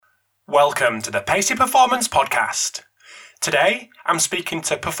Welcome to the Pacey Performance Podcast. Today, I'm speaking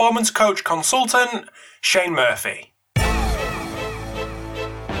to performance coach consultant Shane Murphy.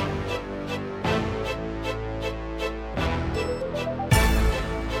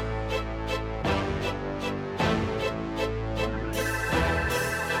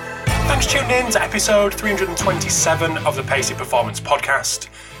 Thanks for tuning in to episode 327 of the Pacey Performance Podcast.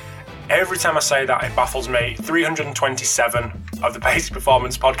 Every time I say that, it baffles me. 327 of the Pacey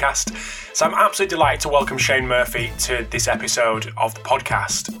Performance Podcast. So I'm absolutely delighted to welcome Shane Murphy to this episode of the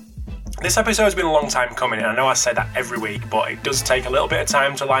podcast. This episode has been a long time coming, and I know I say that every week, but it does take a little bit of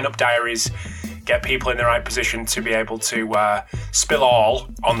time to line up diaries, get people in the right position to be able to spill all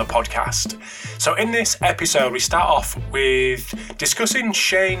on the podcast. So in this episode, we start off with discussing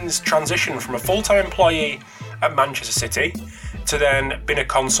Shane's transition from a full-time employee at Manchester City to then being a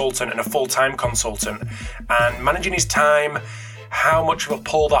consultant and a full-time consultant, and managing his time, how much of a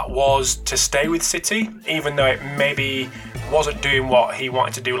pull that was to stay with City, even though it maybe wasn't doing what he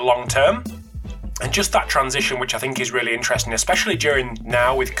wanted to do long-term. And just that transition, which I think is really interesting, especially during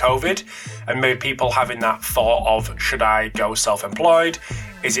now with COVID, and maybe people having that thought of, should I go self-employed?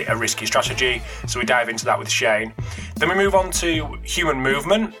 Is it a risky strategy? So we dive into that with Shane. Then we move on to human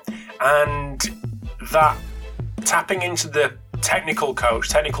movement, and that tapping into the technical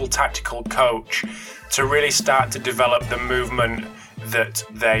tactical coach to really start to develop the movement that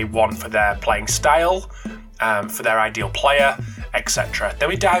they want for their playing style, for their ideal player, etc. Then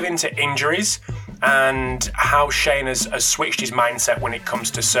we dive into injuries and how Shane has switched his mindset when it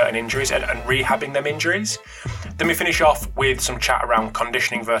comes to certain injuries and rehabbing them injuries. Then we finish off with some chat around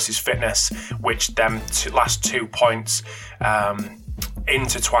conditioning versus fitness, which them last 2 points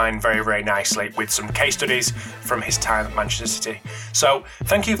intertwine very, very nicely with some case studies from his time at Manchester City. So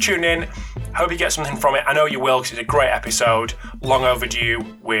thank you for tuning in. Hope you get something from it. I know you will, because it's a great episode, long overdue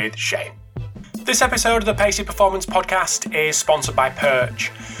with Shane. This episode of the Pacey Performance Podcast is sponsored by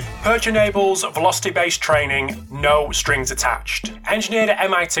Perch. Perch enables velocity-based training, no strings attached. Engineered at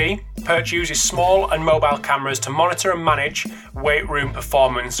MIT, Perch uses small and mobile cameras to monitor and manage weight room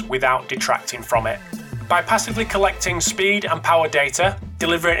performance without detracting from it. By passively collecting speed and power data,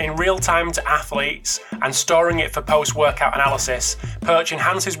 delivering it in real time to athletes, and storing it for post-workout analysis, Perch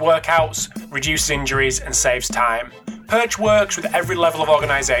enhances workouts, reduces injuries, and saves time. Perch works with every level of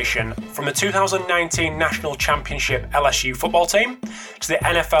organisation, from the 2019 National Championship LSU football team to the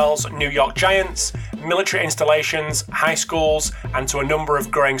NFL's New York Giants, military installations, high schools, and to a number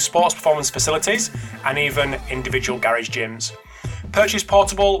of growing sports performance facilities, and even individual garage gyms. Perch is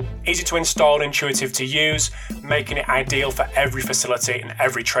portable, easy to install and intuitive to use, making it ideal for every facility and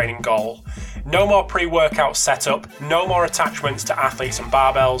every training goal. No more pre-workout setup, no more attachments to athletes and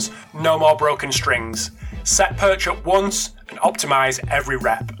barbells, no more broken strings. Set Perch up once and optimize every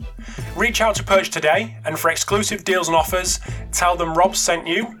rep. Reach out to Perch today, and for exclusive deals and offers, tell them Rob sent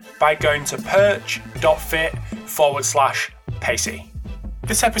you by going to perch.fit/Pacey.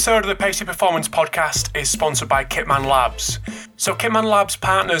 This episode of the Pacey Performance Podcast is sponsored by Kitman Labs. So Kitman Labs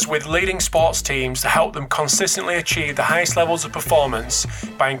partners with leading sports teams to help them consistently achieve the highest levels of performance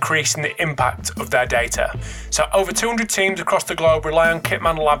by increasing the impact of their data. So over 200 teams across the globe rely on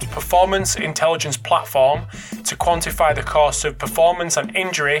Kitman Labs' performance intelligence platform to quantify the course of performance and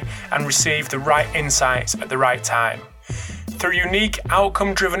injury and receive the right insights at the right time. Through unique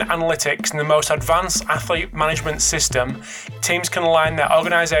outcome-driven analytics and the most advanced athlete management system, teams can align their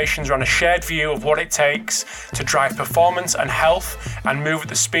organizations around a shared view of what it takes to drive performance and health and move at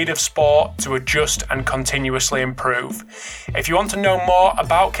the speed of sport to adjust and continuously improve. If you want to know more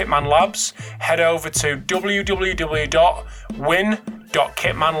about Kitman Labs, head over to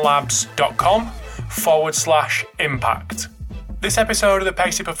www.win.kitmanlabs.com/impact. This episode of the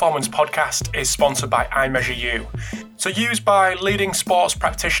Pacey Performance Podcast is sponsored by iMeasureU. So used by leading sports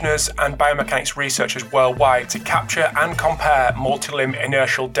practitioners and biomechanics researchers worldwide to capture and compare multi-limb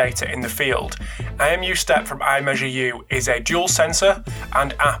inertial data in the field, IMU Step from iMeasureU is a dual sensor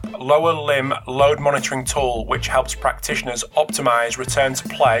and app lower limb load monitoring tool which helps practitioners optimize return to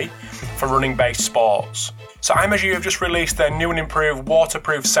play for running-based sports. So iMeasureU have just released their new and improved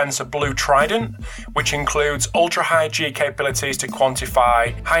waterproof sensor Blue Trident, which includes ultra-high G capabilities to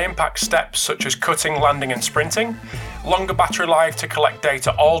quantify high-impact steps such as cutting, landing and sprinting, longer battery life to collect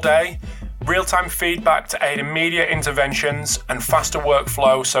data all day, real-time feedback to aid immediate interventions, and faster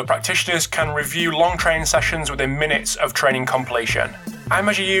workflow so practitioners can review long training sessions within minutes of training completion.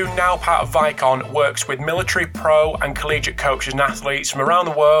 iMeasureU, now part of Vicon, works with military, pro and collegiate coaches and athletes from around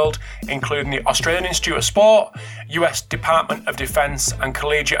the world, including the Australian Institute of Sport, US Department of Defense and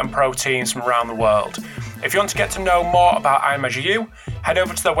collegiate and pro teams from around the world. If you want to get to know more about iMeasureU, head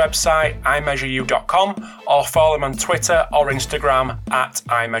over to their website, iMeasureU.com, or follow them on Twitter or Instagram at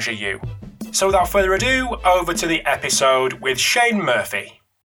iMeasureU. So without further ado, over to the episode with Shane Murphy.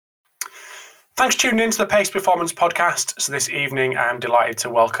 Thanks for tuning in to the Pace Performance Podcast. So this evening, I'm delighted to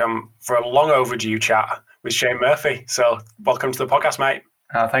welcome for a long overdue chat with Shane Murphy. So welcome to the podcast, mate.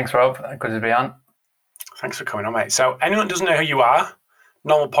 Thanks, Rob. Good to be on. Thanks for coming on, mate. So anyone that doesn't know who you are,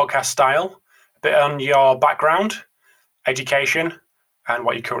 normal podcast style, a bit on your background, education, and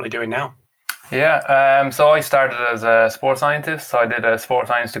what you're currently doing now. Yeah, so I started as a sports scientist. So I did a sports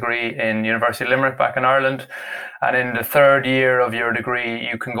science degree in University of Limerick back in Ireland. And in the third year of your degree,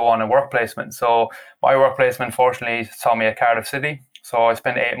 you can go on a work placement. So my work placement, fortunately, saw me at Cardiff City. So I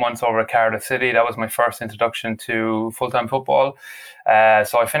spent 8 months over at Cardiff City. That was my first introduction to full-time football.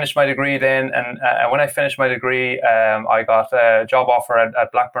 So I finished my degree then. And when I finished my degree, I got a job offer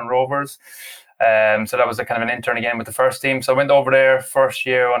at Blackburn Rovers. So that was a kind of an intern again with the first team. So I went over there first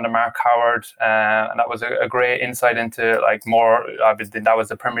year under Mark Howard, and that was a great insight into like more. That was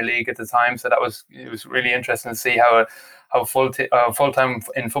the Premier League at the time, so it was really interesting to see how full-time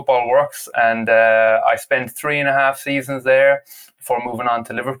in football works. And I spent 3.5 seasons there before moving on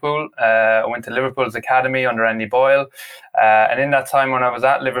to Liverpool. I went to Liverpool's academy under Andy Boyle, and in that time when I was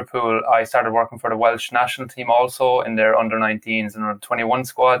at Liverpool, I started working for the Welsh national team also in their under-19s and under-21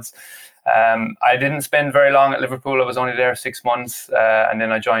 squads. I didn't spend very long at Liverpool. I was only there 6 months, and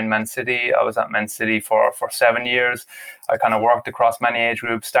then I joined Man City. I was at Man City for 7 years. I kind of worked across many age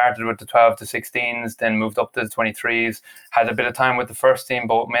groups, started with the 12 to 16s, then moved up to the 23s, had a bit of time with the first team,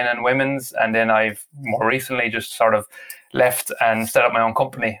 both men and women's, and then I've more recently just sort of left and set up my own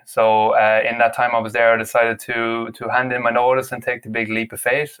company. So in that time I was there, I decided to hand in my notice and take the big leap of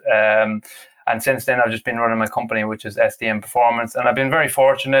faith. And since then, I've just been running my company, which is SDM Performance. And I've been very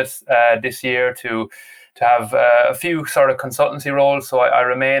fortunate this year to have a few sort of consultancy roles. So I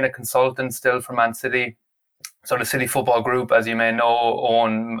remain a consultant still for Man City. So the City Football Group, as you may know,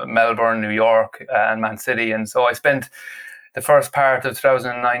 own Melbourne, New York, and Man City. And so I spent the first part of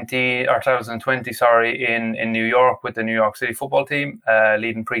 2020, in New York with the New York City football team,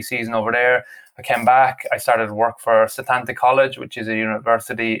 leading pre-season over there. I came back, I started work for Setanta College, which is a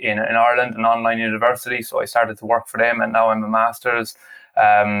university in Ireland, an online university. So I started to work for them, and now I'm a master's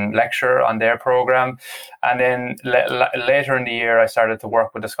lecturer on their program. And then later in the year, I started to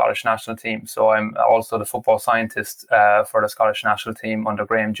work with the Scottish national team. So I'm also the football scientist for the Scottish national team under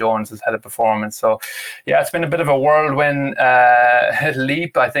Graham Jones as head of performance. So yeah, it's been a bit of a whirlwind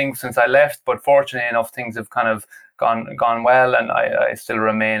leap, I think, since I left. But fortunately enough, things have kind of gone well, and I still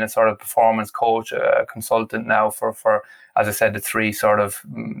remain a sort of performance coach, consultant now for, as I said, the three sort of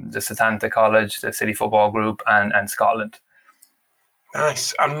the Setanta College, the City Football Group, and Scotland.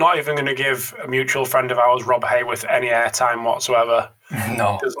 Nice. I'm not even going to give a mutual friend of ours, Rob Hayworth, any airtime whatsoever.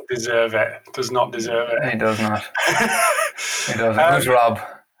 No. Doesn't deserve it. Does not deserve it. He does not. He doesn't. Who's Rob?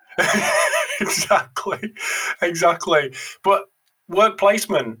 Exactly. But work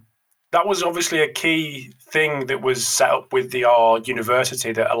placement, that was obviously a key thing that was set up with your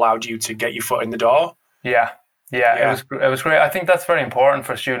university that allowed you to get your foot in the door. Yeah. It was great. I think that's very important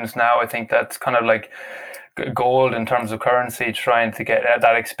for students now. I think that's kind of like gold in terms of currency, trying to get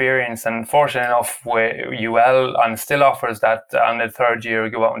that experience. And fortunately enough, UL and still offers that on the third year,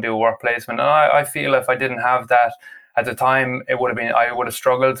 go out and do a work placement. And I feel if I didn't have that at the time, I would have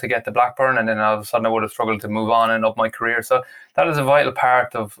struggled to get to Blackburn, and then all of a sudden I would have struggled to move on and up my career. So that is a vital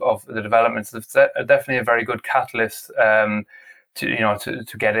part of the developments. It's definitely a very good catalyst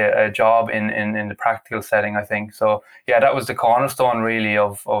to get a job in the practical setting, I think. So yeah, that was the cornerstone really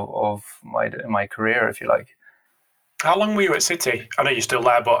of my career, if you like. How long were you at City? I know you're still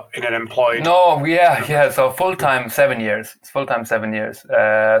there, but in an employed. No, yeah. So full-time 7 years. It's full-time 7 years.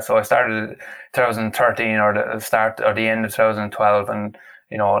 So I started 2013 or the end of 2012, and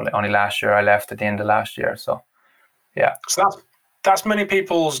only last year I left at the end of last year. So yeah. So that's many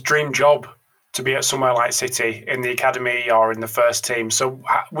people's dream job, to be at somewhere like City in the academy or in the first team. So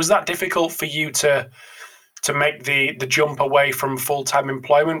was that difficult for you to make the jump away from full-time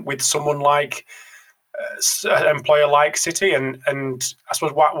employment with someone like an employer like City? And I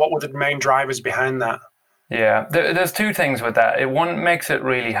suppose what were the main drivers behind that? Yeah, there's two things with that. One makes it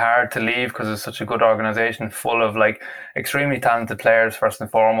really hard to leave because it's such a good organization full of like extremely talented players, first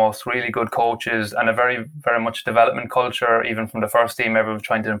and foremost, really good coaches, and a very, very much development culture, even from the first team. Everyone's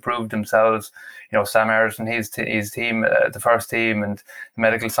trying to improve themselves. Sam Harrison, his team, the first team, and the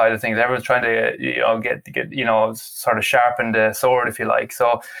medical side of things. Everyone's trying to get sort of sharpen the sword, if you like.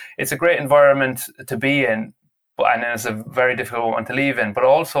 So it's a great environment to be in. And then it's a very difficult one to leave in. But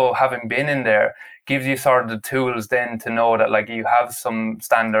also having been in there gives you sort of the tools then to know that like you have some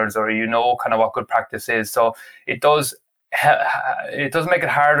standards, or you know kind of what good practice is. So it does make it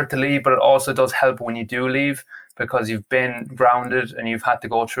harder to leave, but it also does help when you do leave, because you've been grounded and you've had to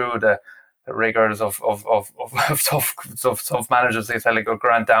go through the rigors of tough managers. They say, like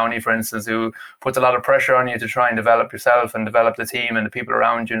Grant Downey, for instance, who puts a lot of pressure on you to try and develop yourself and develop the team and the people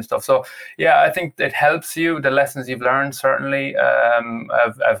around you and stuff. So yeah, I think it helps you. The lessons you've learned certainly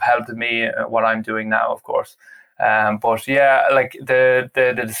have helped me what I'm doing now, of course. But yeah, like the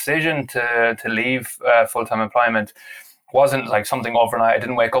decision to leave full-time employment wasn't like something overnight. I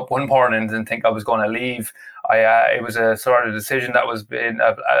didn't wake up one morning and think I was going to leave. It was a sort of decision that was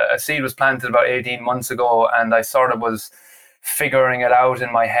a seed was planted about 18 months ago, and I sort of was figuring it out in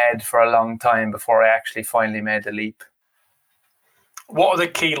my head for a long time before I actually finally made the leap. What are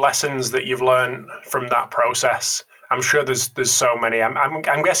the key lessons that you've learned from that process? I'm sure there's so many.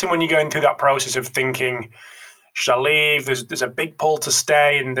 I'm guessing when you're going through that process of thinking, should I leave? There's a big pull to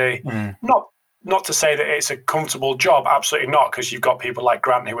stay, and not to say that it's a comfortable job, absolutely not, because you've got people like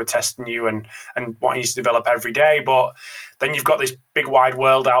Grant who are testing you and wanting you to develop every day. But then you've got this big wide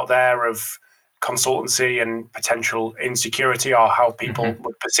world out there of consultancy and potential insecurity, or how people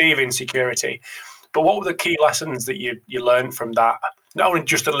would perceive insecurity. But what were the key lessons that you learned from that? Not only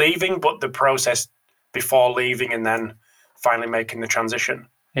just the leaving, but the process before leaving and then finally making the transition.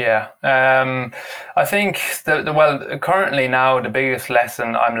 Yeah, I think currently now the biggest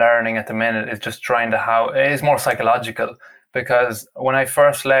lesson I'm learning at the minute is just it is more psychological, because when I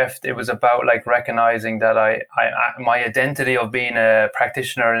first left, it was about like recognizing that my identity of being a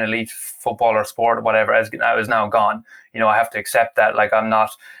practitioner in elite football or sport or whatever is now gone. I have to accept that, like I'm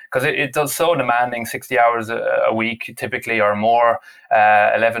not, because it does so demanding, 60 hours a week typically or more,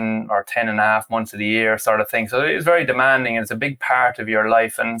 11 or 10 and a half months of the year sort of thing. So it is very demanding, and it's a big part of your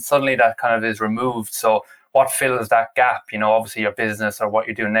life, and suddenly that kind of is removed. So what fills that gap? Obviously your business or what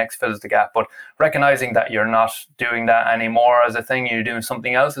you're doing next fills the gap, but recognizing that you're not doing that anymore as a thing, you're doing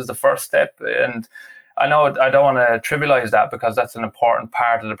something else, is the first step. And I know I don't want to trivialize that, because that's an important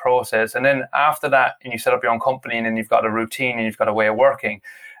part of the process. And then after that, and you set up your own company, and then you've got a routine and you've got a way of working.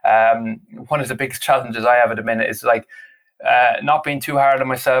 One of the biggest challenges I have at the minute is like not being too hard on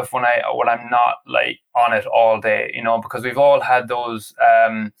myself when I'm not like on it all day, because we've all had those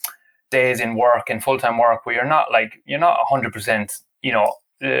days in work, in full-time work, where you're not 100%,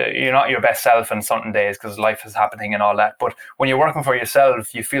 you're not your best self in certain days because life is happening and all that. But when you're working for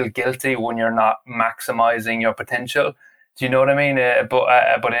yourself, you feel guilty when you're not maximizing your potential. Do you know what I mean?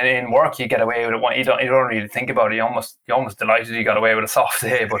 But in work, you get away with it. You don't really think about it. You're almost delighted you got away with a soft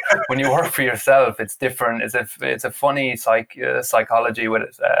day. But when you work for yourself, it's different. It's a funny psychology with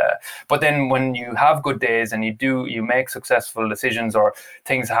it. But then when you have good days and you make successful decisions or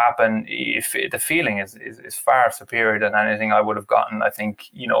things happen, the feeling is far superior than anything I would have gotten. I think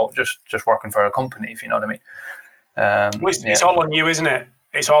just working for a company, if you know what I mean. It's all on you, isn't it?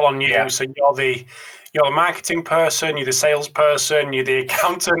 It's all on you. Yeah. So you're the marketing person, you're the salesperson, you're the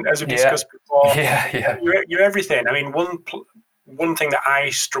accountant, as we discussed before. Yeah. You're everything. I mean, one thing that I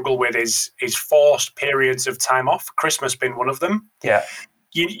struggle with is forced periods of time off. Christmas being one of them. Yeah.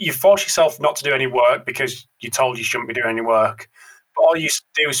 You force yourself not to do any work because you're told you shouldn't be doing any work. But all you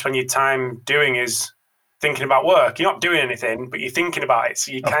do spend your time doing is thinking about work. You're not doing anything, but you're thinking about it.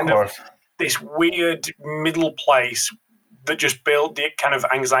 So you kind of this weird middle place that just the kind of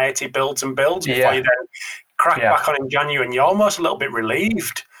anxiety builds and builds before you then crack back on in January, and you're almost a little bit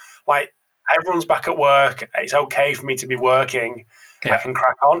relieved. Like, everyone's back at work. It's okay for me to be working. I can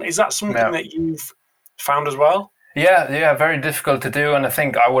crack on. Is that something that you've found as well? Yeah, very difficult to do, and I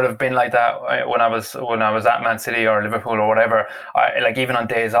think I would have been like that when I was at Man City or Liverpool or whatever. Like even on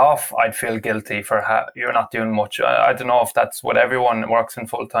days off, I'd feel guilty for you're not doing much. I don't know if that's what everyone works in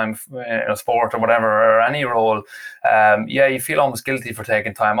full time sport or whatever, or any role. You feel almost guilty for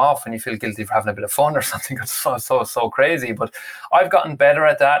taking time off, and you feel guilty for having a bit of fun or something. It's so crazy. But I've gotten better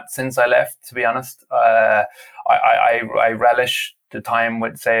at that since I left. To be honest, I relish the time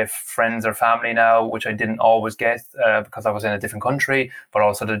with, say, friends or family now, which I didn't always get because I was in a different country, but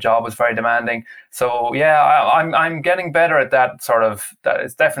also the job was very demanding. So I'm getting better at that sort of. That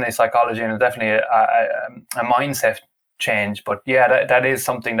it's definitely psychology, and it's definitely a mindset change. But that is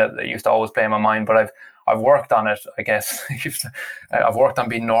something that used to always play in my mind. But I've worked on it, I guess. I've worked on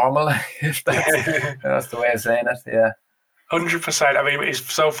being normal, if that's the way of saying it. Yeah. 100%. I mean,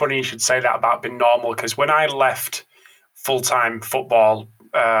 it's so funny you should say that about being normal, because when I left full-time football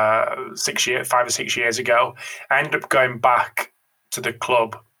 5 or 6 years ago, I ended up going back to the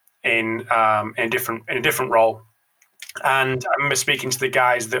club in a different role, And I remember speaking to the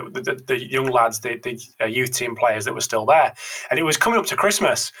guys, the young lads, the youth team players that were still there, and it was coming up to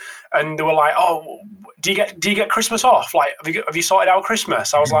Christmas, and they were like, "Oh, do you get Christmas off? Like, have you sorted out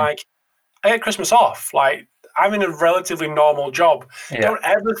Christmas?" I was like, "I get Christmas off. Like, I'm in a relatively normal job. Don't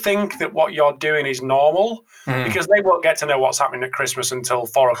ever think that what you're doing is normal, because they won't get to know what's happening at Christmas until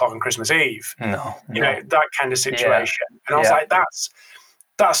 4:00 on Christmas Eve. You know, that kind of situation." And I was like,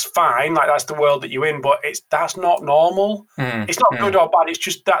 that's fine, like that's the world that you're in, but that's not normal. It's not good or bad. It's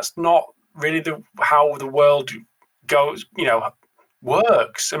just that's not really how the world goes,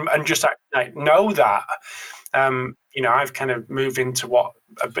 works, and just like know that. I've kind of moved into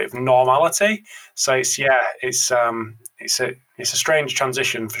a bit of normality. So it's a strange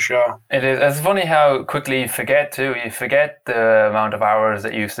transition for sure. It is. It's funny how quickly you forget too. You forget the amount of hours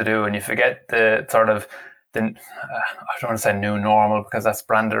that you used to do, and you forget the sort of I don't want to say new normal, because that's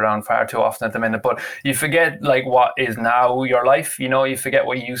branded around far too often at the minute, but you forget like what is now your life. You forget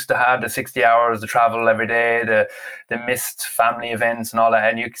what you used to have, the 60 hours, the travel every day, the missed family events and all that,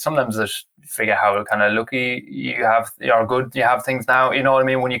 and you sometimes just figure how kind of lucky you have things now, you know what I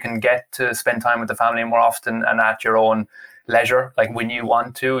mean, when you can get to spend time with the family more often and at your own leisure. Like when you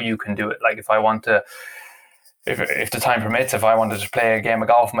want to, you can do it. Like if I want to, if the time permits, if I wanted to play a game of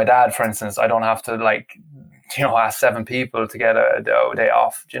golf with my dad, for instance, I don't have to ask 7 people to get a day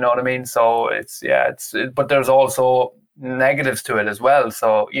off. Do you know what I mean? So but there's also negatives to it as well.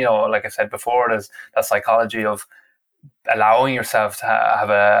 So, like I said before, there's that psychology of allowing yourself to have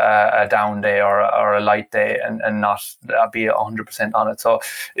a down day or a light day and not be 100% on it. So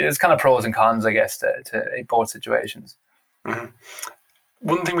it's kind of pros and cons, I guess, to both situations. Mm-hmm.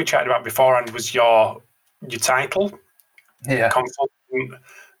 One thing we chatted about beforehand was your title, consultant,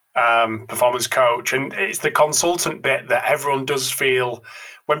 performance coach, and it's the consultant bit that everyone does feel.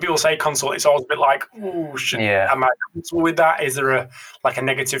 When people say consult, it's always a bit like, "Oh, am I comfortable with that?" Is there a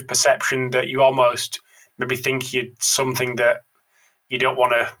negative perception that you almost maybe think you're something that you don't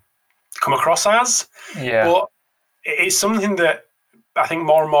want to come across as? But it's something that I think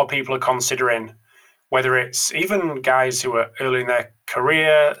more and more people are considering. Whether it's even guys who are early in their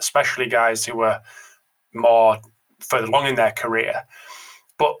career, especially guys who are more further along in their career.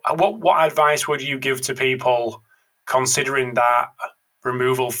 But what advice would you give to people considering that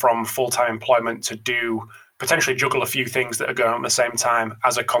removal from full-time employment to potentially juggle a few things that are going on at the same time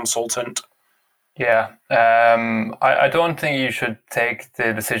as a consultant? I don't think you should take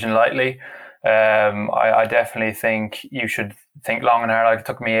the decision lightly. I definitely think you should think long and hard. Like, it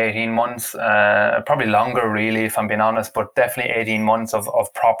took me 18 months, probably longer really, if I'm being honest, but definitely 18 months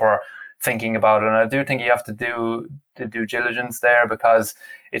of proper thinking about it. And I do think you have to do the due diligence there, because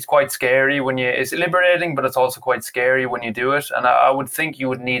it's quite scary it's liberating, but it's also quite scary when you do it. And I would think you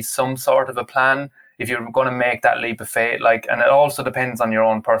would need some sort of a plan if you're going to make that leap of faith. And it also depends on your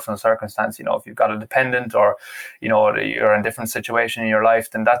own personal circumstance. If you've got a dependent, or you're in a different situation in your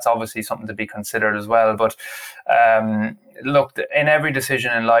life, then that's obviously something to be considered as well. But look, in every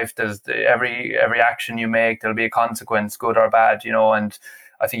decision in life, there's every action you make, there'll be a consequence, good or bad, and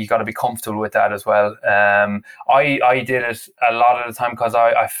I think you got to be comfortable with that as well. I did it a lot of the time because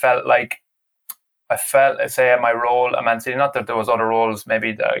I felt, say, my role at Man City, not that there was other roles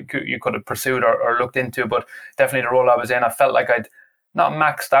maybe that you could have pursued or looked into, but definitely the role I was in, I felt like I'd not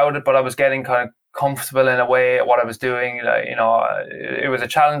maxed out it, but I was getting kind of comfortable in a way at what I was doing. It was a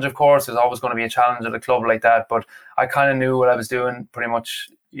challenge, of course. There's always going to be a challenge at a club like that, but I kind of knew what I was doing pretty much.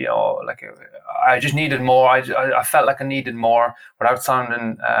 I just needed more. I felt like I needed more, without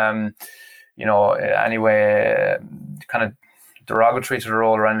sounding, anyway, kind of derogatory to the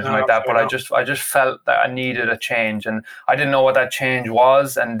role or anything like that. But I just felt that I needed a change, and I didn't know what that change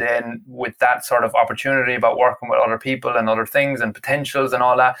was. And then with that sort of opportunity about working with other people and other things and potentials and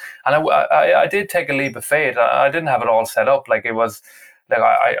all that, and I did take a leap of faith. I didn't have it all set up. It was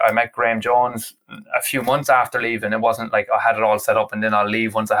like I met Graham Jones a few months after leaving. It wasn't like I had it all set up and then I'll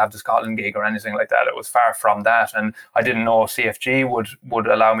leave once I have the Scotland gig or anything like that. It was far from that. And I didn't know CFG would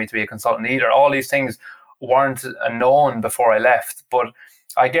allow me to be a consultant either. All these things weren't known before I left. But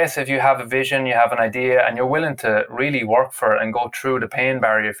I guess if you have a vision, you have an idea, and you're willing to really work for it and go through the pain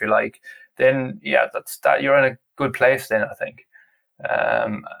barrier, if you like, then you're in a good place then, I think.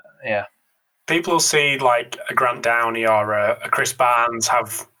 People see like a Grant Downey or a Chris Barnes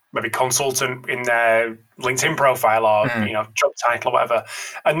have maybe consultant in their LinkedIn profile or job title or whatever,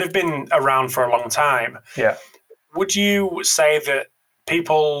 and they've been around for a long time. Would you say that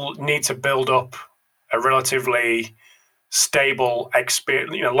people need to build up a relatively stable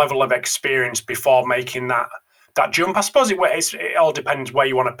level of experience before making that jump? I suppose it all depends where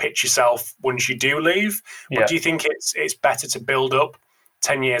you want to pitch yourself once you do leave. But do you think it's better to build up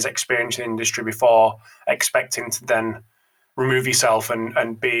 10 years experience in the industry before expecting to then remove yourself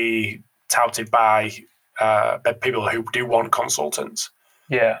and be touted by people who do want consultants?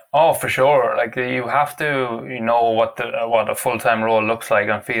 Yeah. Oh, for sure. Like you have to, know what a full-time role looks like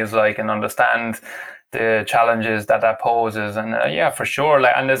and feels like, and understand the challenges that poses. And yeah, for sure.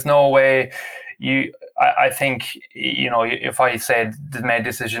 Like, and there's no way I think, if I made a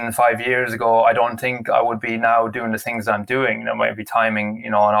decision 5 years ago, I don't think I would be now doing the things I'm doing. There might be timing,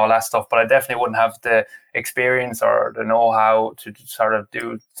 and all that stuff, but I definitely wouldn't have the experience or the know-how to sort of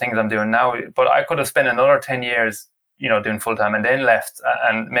do things I'm doing now. But I could have spent another 10 years doing full-time and then left,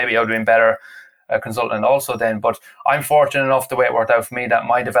 and maybe I would have been better a consultant also then. But I'm fortunate enough, the way it worked out for me, that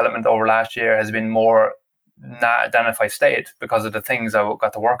my development over last year has been more than if I stayed, because of the things I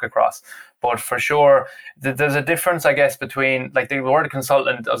got to work across. But for sure, there's a difference, I guess, between, like, the word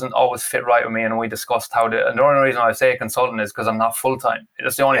consultant doesn't always fit right with me, and we discussed and the only reason I say consultant is because I'm not full-time.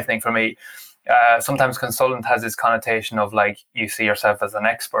 That's the only thing for me. Sometimes consultant has this connotation of, like, you see yourself as an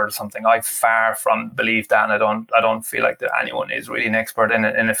expert or something. I far from believe that, and I don't feel like that anyone is really an expert in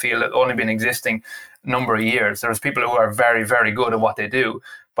a field that's only been existing a number of years. There's people who are very, very good at what they do,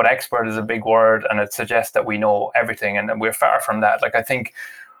 but expert is a big word, and it suggests that we know everything, and we're far from that. Like, I think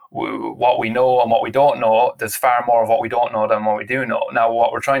what we know and what we don't know, there's far more of what we don't know than what we do know. Now,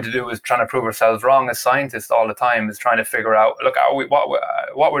 what we're trying to do is trying to prove ourselves wrong as scientists all the time, is trying to figure out, look,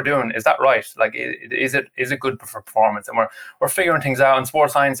 what we're doing, is that right? Like, is it good for performance? And we're figuring things out. And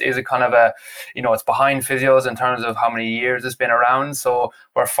sports science is a kind of it's behind physios in terms of how many years it's been around. So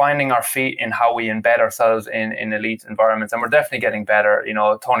we're finding our feet in how we embed ourselves in elite environments, and we're definitely getting better.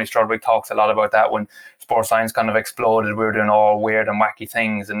 Tony Strudwick talks a lot about that. When sports science kind of exploded, we were doing all weird and wacky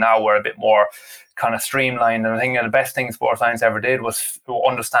things, and now we're a bit more kind of streamlined. And I think the best thing sports science ever did was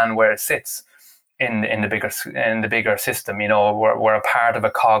understand where it sits in the bigger system. We're a part of a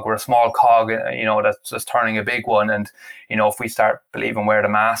cog. We're a small cog, that's just turning a big one. And if we start believing we're the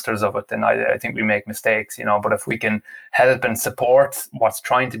masters of it, then I think we make mistakes. But if we can help and support what's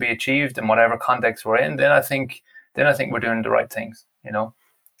trying to be achieved in whatever context we're in, then I think we're doing the right things. It's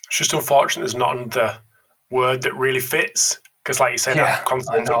just unfortunate there's not another word that really fits, because, like you say, that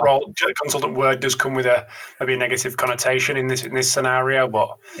consultant word does come with maybe a negative connotation in this scenario.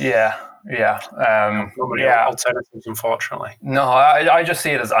 But alternatives, unfortunately. No, I just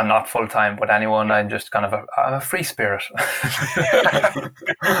see it as I'm not full time with anyone. I'm just kind of I'm a free spirit.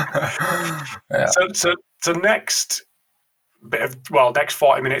 Yeah. So next next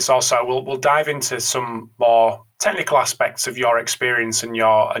 40 minutes or so, we'll dive into some more technical aspects of your experience and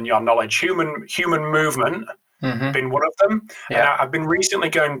your knowledge. Human movement been one of them. Yeah. And I've been recently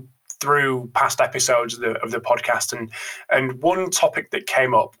going through past episodes of the podcast, and one topic that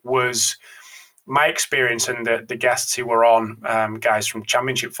came up was my experience, and the guests who were on, guys from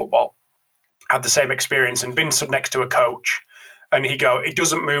Championship football, had the same experience and been stood next to a coach, and he go, it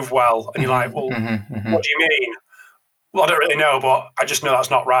doesn't move well, and you're like, well, what do you mean? Well, I don't really know, but I just know that's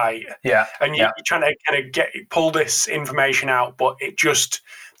not right. Yeah. And you're trying to kind of pull this information out, but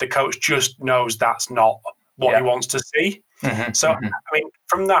the coach just knows that's not what he wants to see. So, I mean,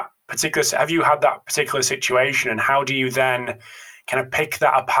 from that particular, have you had that particular situation, and how do you then kind of pick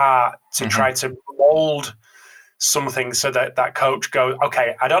that apart to try to mold something so that coach goes,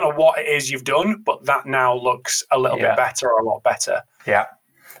 okay, I don't know what it is you've done, but that now looks a little bit better, or a lot better. Yeah.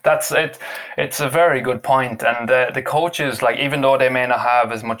 That's it. It's a very good point. And the coaches, like, even though they may not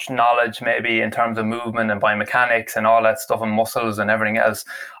have as much knowledge maybe in terms of movement and biomechanics and all that stuff and muscles and everything else,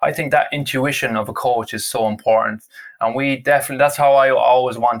 I think that intuition of a coach is so important. And we definitely, that's how I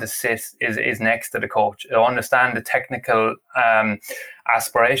always want to sit, is next to the coach. I understand the technical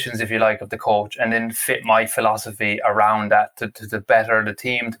aspirations, if you like, of the coach, and then fit my philosophy around that to better the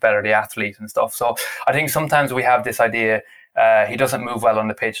team, to better the athlete and stuff. So I think sometimes we have this idea, he doesn't move well on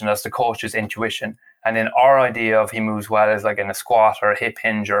the pitch, and that's the coach's intuition. And then our idea of he moves well is like in a squat or a hip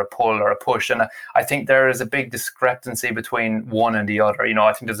hinge or a pull or a push. And I think there is a big discrepancy between one and the other.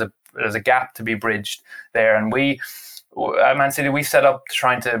 I think there's a gap to be bridged there. And at Man City, we set up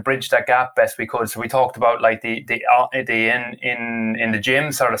trying to bridge that gap best we could. So we talked about like the in the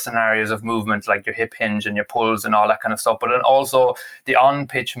gym sort of scenarios of movement, like your hip hinge and your pulls and all that kind of stuff. But then also the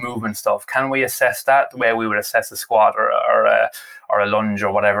on-pitch movement stuff. Can we assess that the way we would assess a squat or a lunge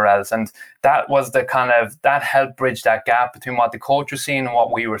or whatever else? And that was that helped bridge that gap between what the coach was seeing and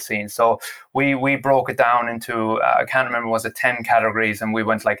what we were seeing. So we broke it down into, I can't remember, was it 10 categories? And we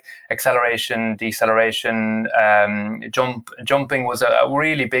went like acceleration, deceleration, jumping was a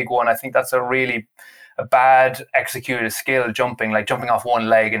really big one. I think that's a a bad executed skill jumping, like jumping off one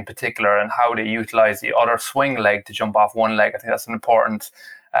leg in particular, and how they utilize the other swing leg to jump off one leg. I think that's an important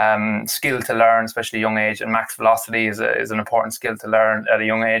skill to learn, especially young age, and max velocity is an important skill to learn at a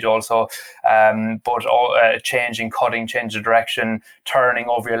young age also. But changing, cutting, change of direction, turning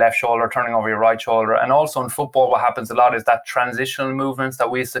over your left shoulder, turning over your right shoulder. And also in football, what happens a lot is that transitional movements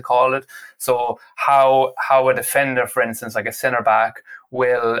that we used to call it. So how a defender, for instance, like a centre back,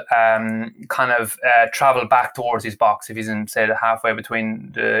 will travel back towards his box if he's in, say, the halfway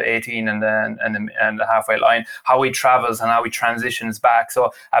between the 18 and the halfway line, how he travels and how he transitions back.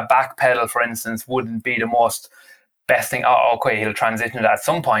 So a back pedal, for instance, wouldn't be the most best thing. Okay, he'll transition at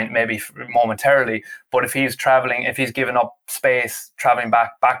some point, maybe momentarily, but if he's traveling, if he's given up space, traveling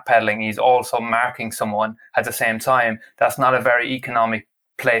backpedaling, he's also marking someone at the same time. That's not a very economic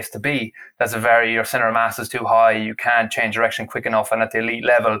place to be. Your center of mass is too high, you can't change direction quick enough, and at the elite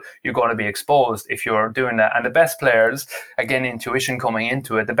level you're going to be exposed if you're doing that. And the best players, again, intuition coming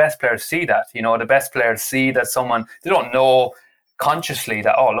into it, the best players see that. The best players see that someone, they don't know consciously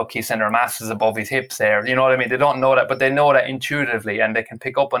that, oh look, his center of mass is above his hips there, you know what I mean? They don't know that, but they know that intuitively, and they can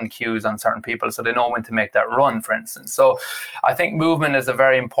pick up on cues on certain people, so they know when to make that run, for instance. So I think movement is a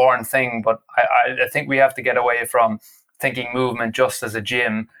very important thing, but I think we have to get away from thinking movement just as a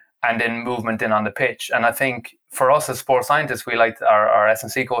gym and then movement in on the pitch. And I think for us as sports scientists, we like our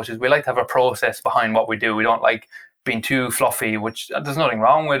S&C coaches, we like to have a process behind what we do. We don't like being too fluffy, which there's nothing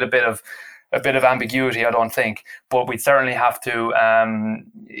wrong with a bit of ambiguity, I don't think, but we certainly have to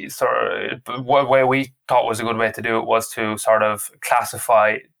what way we thought was a good way to do it was to sort of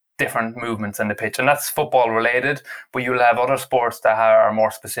classify different movements in the pitch, and that's football related, but you'll have other sports that are more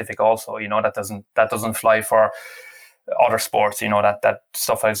specific also, that doesn't fly for other sports, that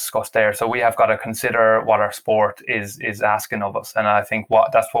stuff I discussed there. So we have got to consider what our sport is asking of us, and I think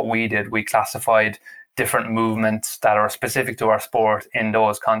that's what we did. We classified different movements that are specific to our sport in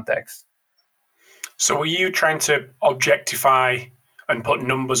those contexts. So were you trying to objectify and put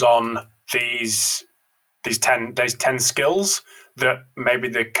numbers on these 10 skills that maybe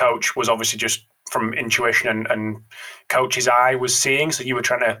the coach was obviously just from intuition and coach's eye was seeing? So you were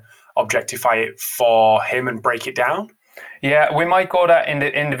trying to objectify it for him and break it down? Yeah, we might go that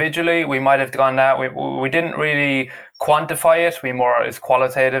individually. We might have gone that. We didn't really quantify it. It's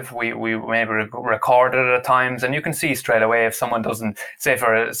qualitative. We maybe record it at times, and you can see straight away if someone doesn't, say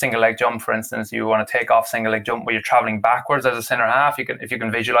for a single leg jump, for instance, you want to take off single leg jump where you're traveling backwards as a center half. If you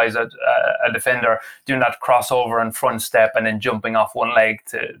can visualize a defender doing that crossover and front step and then jumping off one leg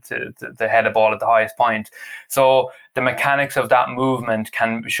to head a ball at the highest point. So the mechanics of that movement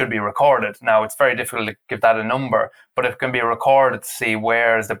should be recorded. Now, it's very difficult to give that a number, but it can be recorded to see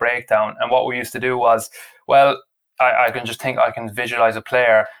where is the breakdown. And what we used to do was, well, I can visualize a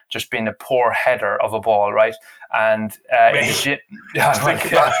player just being a poor header of a ball, right? And or me, it's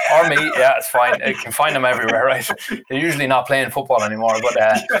fine. You can find them everywhere, right? They're usually not playing football anymore, but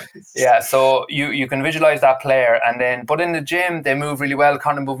yeah. So you can visualize that player, but in the gym they move really well.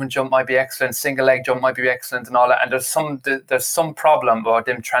 Counter movement jump might be excellent, single leg jump might be excellent, and all that. And there's some problem about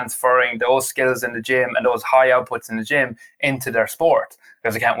them transferring those skills in the gym and those high outputs in the gym into their sport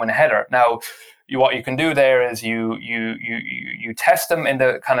because they can't win a header. Now, what you can do there is you test them in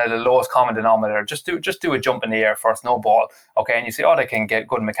the kind of the lowest common denominator. Just do a jump in the air first, no ball, okay? And you see, they can get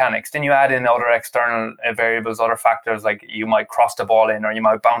good mechanics. Then you add in other external variables, other factors, like you might cross the ball in, or you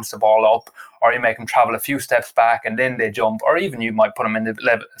might bounce the ball up, or you make them travel a few steps back and then they jump, or even you might put them in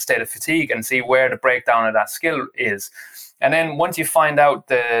the state of fatigue and see where the breakdown of that skill is. And then once you find out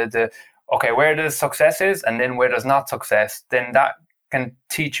where the success is and then where there's not success, then that can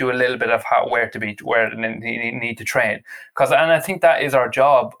teach you a little bit of where you need to train. And I think that is our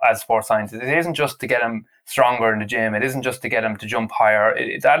job as sports scientists. It isn't just to get them stronger in the gym. It isn't just to get them to jump higher.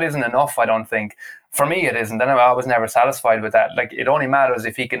 That isn't enough, I don't think. For me, it isn't. And I was never satisfied with that. Like, it only matters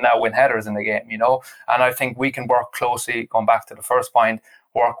if he can now win headers in the game, And I think we can work closely, going back to the first point,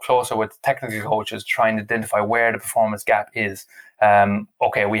 work closer with technical coaches trying to identify where the performance gap is.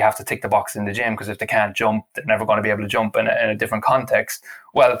 We have to tick the box in the gym because if they can't jump, they're never going to be able to jump in a different context.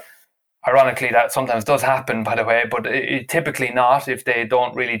 Well, ironically, that sometimes does happen, by the way, but typically not. If they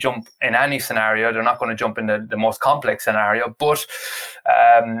don't really jump in any scenario, they're not going to jump in the most complex scenario. But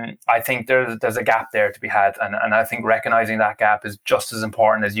I think there's a gap there to be had. And I think recognizing that gap is just as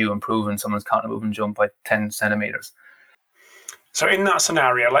important as you improving someone's counter movement jump by 10 centimeters. So in that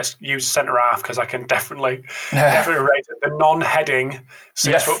scenario, let's use centre half because I can definitely rate it. The non-heading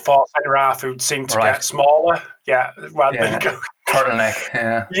 6'4" centre half who seem to get smaller, rather than go turtleneck.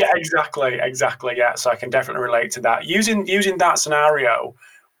 Yeah, exactly. Yeah, so I can definitely relate to that. Using that scenario,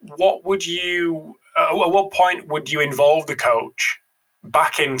 what would you at what point would you involve the coach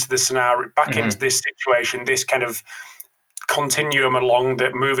back into the scenario, back into this situation, this kind of continuum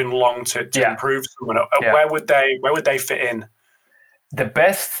moving along to improve someone? Where would they fit in? The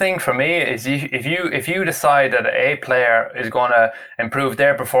best thing for me is if you decide that a player is going to improve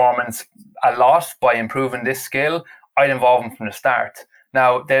their performance a lot by improving this skill, I'd involve them from the start.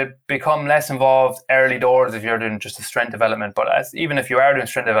 Now, they become less involved early doors if you're doing just a strength development, but even if you are doing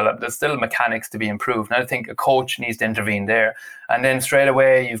strength development, there's still mechanics to be improved. And I think a coach needs to intervene there. And then straight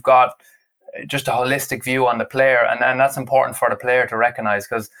away, you've got just a holistic view on the player. And that's important for the player to recognize,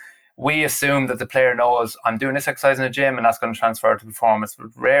 because we assume that the player knows, I'm doing this exercise in the gym and that's going to transfer to performance. But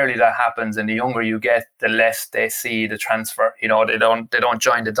rarely that happens. And the younger you get, the less they see the transfer. You know, they don't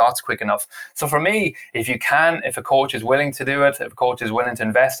join the dots quick enough. So for me, if a coach is willing to do it, if a coach is willing to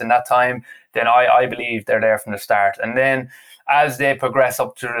invest in that time, then I believe they're there from the start. And then as they progress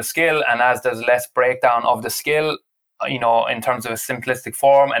up to the skill, and as there's less breakdown of the skill, you know, in terms of a simplistic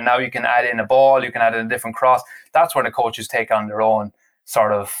form, and now you can add in a ball, you can add in a different cross, that's where the coaches take on their own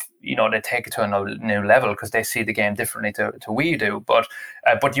sort of, you know, they take it to a new level because they see the game differently to we do. But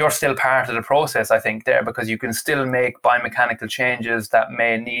you're still part of the process, I think, there, because you can still make biomechanical changes that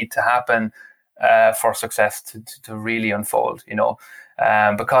may need to happen for success to really unfold, you know,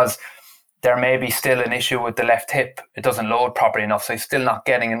 because there may be still an issue with the left hip. It doesn't load properly enough, so he's still not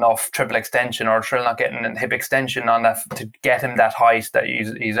getting enough triple extension, or still not getting a hip extension on that to get him that height that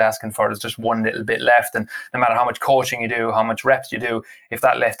he's asking for. There's just one little bit left, and no matter how much coaching you do, how much reps you do, if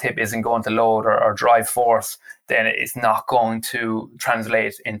that left hip isn't going to load or drive force, then it's not going to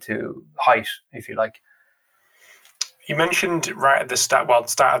translate into height, if you like. You mentioned right at the start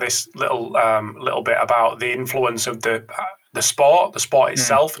of this little bit about the influence of the sport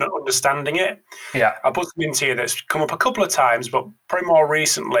itself and understanding it. Yeah. I put something into here that's come up a couple of times, but probably more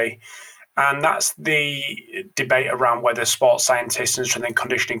recently, and that's the debate around whether sports scientists and strength and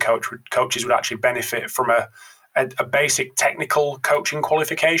conditioning coaches would actually benefit from a basic technical coaching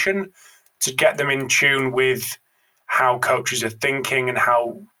qualification to get them in tune with how coaches are thinking and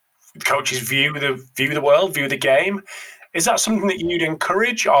how coaches view the world, view the game. Is that something that you'd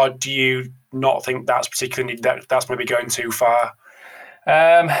encourage, or do you not think that's particularly that's maybe going too far?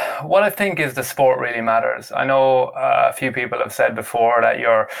 What I think is the sport really matters. I know a few people have said before that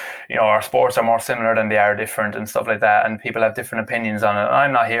our sports are more similar than they are different and stuff like that, and people have different opinions on it. And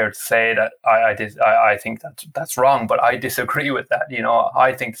I'm not here to say that I think that's wrong, but I disagree with that. You know,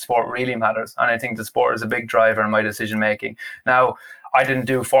 I think the sport really matters, and I think the sport is a big driver in my decision making. Now, I didn't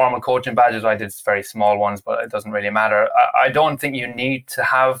do formal coaching badges. I did very small ones, but it doesn't really matter. I don't think you need to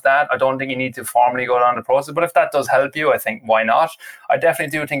have that. I don't think you need to formally go down the process. But if that does help you, I think, why not? I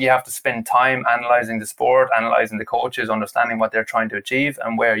definitely do think you have to spend time analysing the sport, analysing the coaches, understanding what they're trying to achieve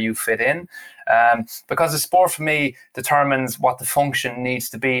and where you fit in. Because the sport, for me, determines what the function needs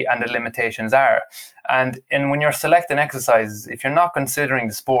to be and the limitations are. And when you're selecting exercises, if you're not considering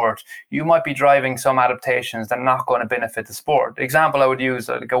the sport, you might be driving some adaptations that are not going to benefit the sport. The example I would use,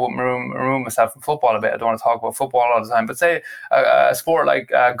 I'll go remove myself from football a bit. I don't want to talk about football all the time, but say a sport like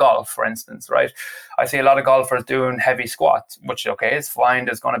golf, for instance, right? I see a lot of golfers doing heavy squats, which, okay, it's fine.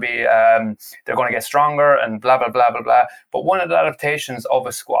 There's going to be, they're going to get stronger and blah, blah, blah, blah, blah. But one of the adaptations of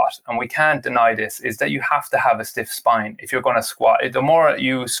a squat, and we can't deny this, is that you have to have a stiff spine if you're going to squat. The more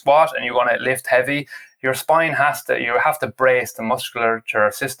you squat and you're going to lift heavy, your spine you have to brace the musculature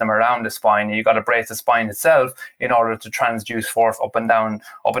system around the spine. You got to brace the spine itself in order to transduce force up and down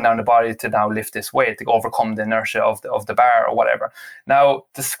the body to now lift this weight, to overcome the inertia of the bar or whatever. Now,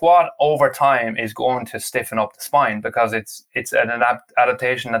 the squat over time is going to stiffen up the spine because it's an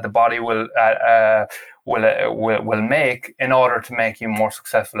adaptation that the body will make in order to make you more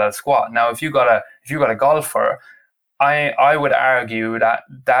successful at a squat. Now, if you got a golfer, I would argue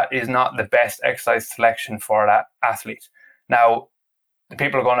that is not the best exercise selection for that athlete. Now,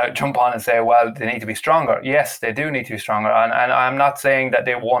 people are going to jump on and say, well, they need to be stronger. Yes, they do need to be stronger. And I'm not saying that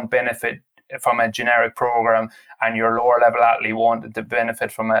they won't benefit from a generic program and your lower level athlete won't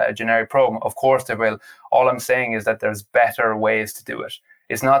benefit from a generic program. Of course they will. All I'm saying is that there's better ways to do it.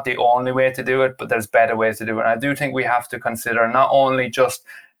 It's not the only way to do it, but there's better ways to do it. And I do think we have to consider not only just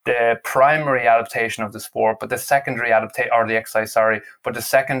the primary adaptation of the sport, but the secondary but the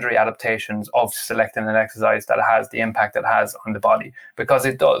secondary adaptations of selecting an exercise that has the impact it has on the body, because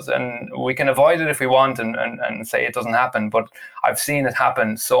it does. And we can avoid it if we want and say it doesn't happen, but I've seen it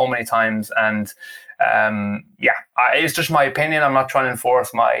happen so many times. And it's just my opinion. I'm not trying to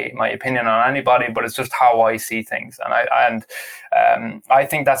enforce my opinion on anybody, but it's just how I see things. And I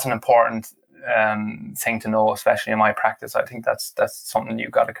think that's an important thing to know, especially in my practice. I think that's something you've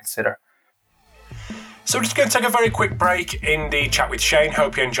got to consider. So we're just going to take a very quick break in the chat with Shane.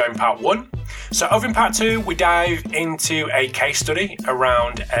 Hope you're enjoying part 1. So over in part 2, we dive into a case study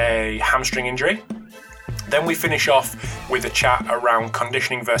around a hamstring injury. Then we finish off with a chat around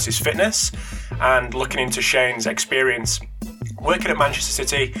conditioning versus fitness and looking into Shane's experience working at Manchester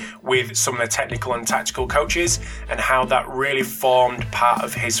City with some of the technical and tactical coaches and how that really formed part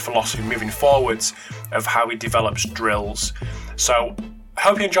of his philosophy moving forwards of how he develops drills. So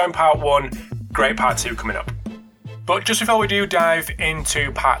hope you're enjoying part 1. Great part 2 coming up. But just before we do dive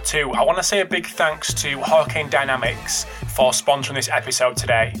into part 2, I want to say a big thanks to Hawkin Dynamics for sponsoring this episode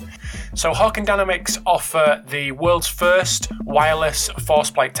today. So Hawkin Dynamics offer the world's first wireless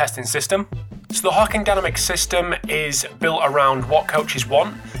force plate testing system. So the Hawkin Dynamics system is built around what coaches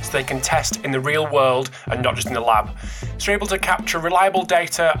want, so they can test in the real world and not just in the lab. So you're able to capture reliable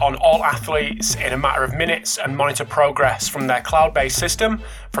data on all athletes in a matter of minutes and monitor progress from their cloud-based system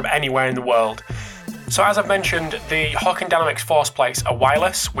from anywhere in the world. So as I've mentioned, the Hawkin Dynamics force plates are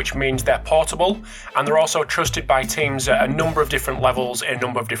wireless, which means they're portable, and they're also trusted by teams at a number of different levels in a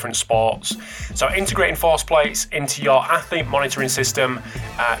number of different sports. So integrating force plates into your athlete monitoring system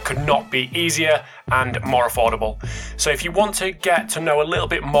could not be easier and more affordable. So if you want to get to know a little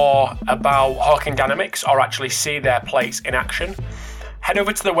bit more about Hawkin Dynamics or actually see their plates in action, head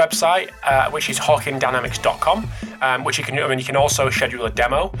over to the website, which is hawkindynamics.com, which you can also schedule a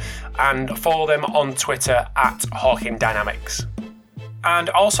demo, and follow them on Twitter at Hawkin Dynamics.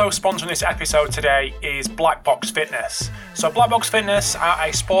 And also sponsoring this episode today is Black Box Fitness. So Black Box Fitness are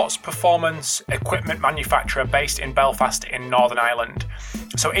a sports performance equipment manufacturer based in Belfast in Northern Ireland.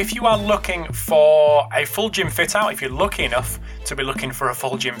 So if you are looking for a full gym fit out, if you're lucky enough to be looking for a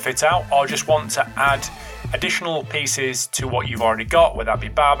full gym fit out, or just want to add additional pieces to what you've already got, whether that be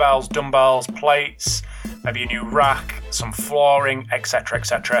barbells, dumbbells, plates, maybe a new rack, some flooring, etc.,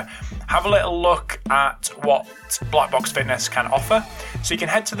 have a little look at what Black Box Fitness can offer. So you can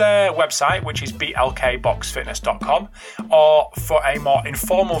head to their website, which is blkboxfitness.com, or for a more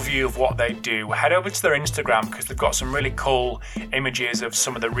informal view of what they do, head over to their Instagram, because they've got some really cool images of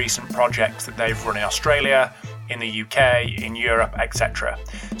some of the recent projects that they've run in Australia, in the UK, in Europe, etc.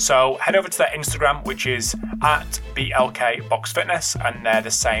 So head over to their Instagram, which is at blkboxfitness, and they're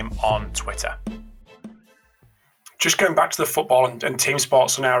the same on Twitter. Just going back to the football and team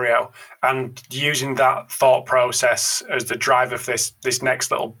sport scenario and using that thought process as the driver for this next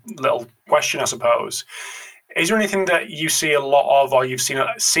little question, I suppose, is there anything that you see a lot of, or you've seen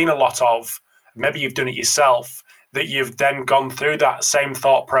a lot of, maybe you've done it yourself, that you've then gone through that same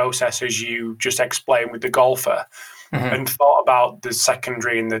thought process as you just explained with the golfer, and thought about the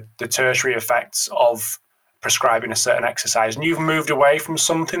secondary and the tertiary effects of prescribing a certain exercise, and you've moved away from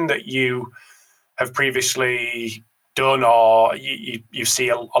something that you have previously done, or you see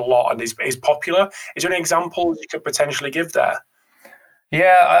a lot and is popular? Is there any examples you could potentially give there?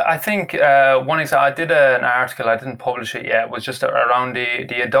 Yeah, I think one example, I did an article, I didn't publish it yet, was just around the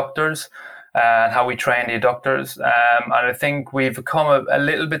adductors and how we train the adductors. And I think we've become a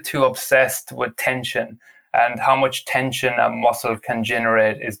little bit too obsessed with tension, and how much tension a muscle can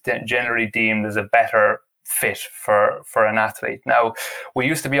generate is generally deemed as a better fit for an athlete. Now, we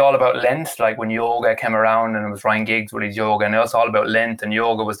used to be all about length, like when yoga came around and it was Ryan Giggs with his yoga, and it was all about length and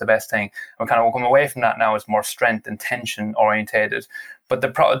yoga was the best thing. We're kind of come away from that now. It's more strength and tension orientated. But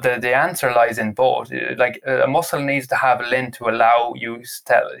the answer lies in both. Like a muscle needs to have length to allow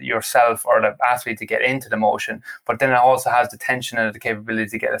yourself or the athlete to get into the motion, but then it also has the tension and the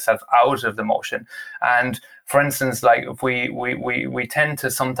capability to get itself out of the motion. And for instance, like if we tend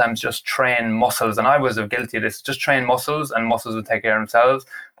to sometimes just train muscles, and I was guilty of this, just train muscles and muscles will take care of themselves.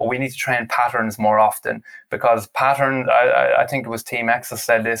 But we need to train patterns more often, because pattern, I think it was Team X that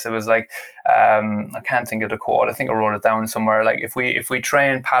said this. It was like, I can't think of the quote. I think I wrote it down somewhere. Like if we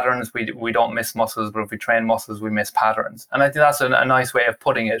train patterns, we don't miss muscles, but if we train muscles, we miss patterns. And I think that's a nice way of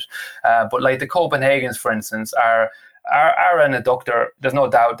putting it. But like the Copenhagen's, for instance, are an adductor. There's no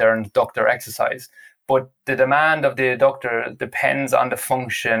doubt they're an adductor exercise. But the demand of the adductor depends on the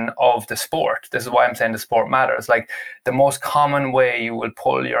function of the sport. This is why I'm saying the sport matters. Like the most common way you will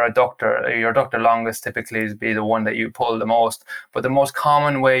pull your adductor longest typically is be the one that you pull the most. But the most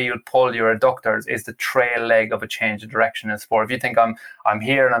common way you'll pull your adductors is the trail leg of a change of direction in sport. If you think I'm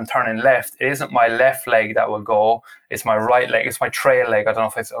here and I'm turning left, it isn't my left leg that will go. It's my right leg. It's my trail leg. I don't know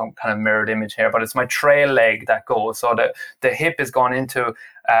if it's a kind of mirrored image here, but it's my trail leg that goes. So the hip is going into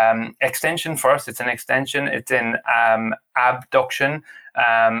extension first. It's an extension. rotation, it's in abduction,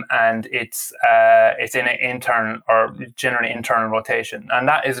 and it's in an internal or generally internal rotation, and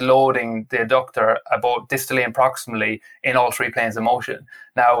that is loading the adductor about distally and proximally in all three planes of motion.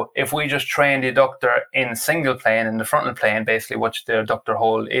 Now, if we just train the adductor in single plane, in the frontal plane, basically, which the adductor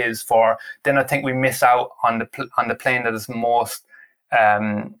hole is for, then I think we miss out on the plane that is most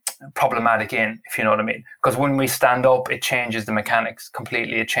problematic in, if you know what I mean. Because when we stand up, it changes the mechanics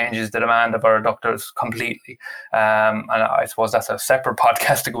completely. It changes the demand of our adductors completely. And I suppose that's a separate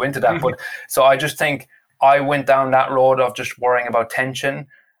podcast to go into that. But so I just think I went down that road of just worrying about tension,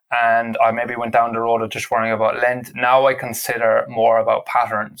 and I maybe went down the road of just worrying about length. Now I consider more about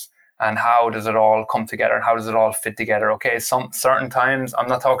patterns and how does it all come together and how does it all fit together. Okay, some certain times, I'm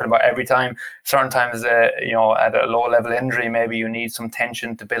not talking about every time, certain times, at a low level injury, maybe you need some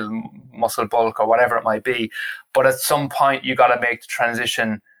tension to build muscle bulk or whatever it might be. But at some point you got to make the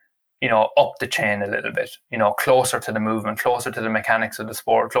transition, up the chain a little bit, closer to the movement, closer to the mechanics of the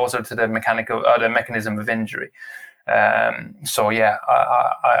sport, closer to the the mechanism of injury. So yeah,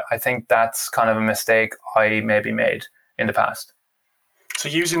 I think that's kind of a mistake I maybe made in the past. So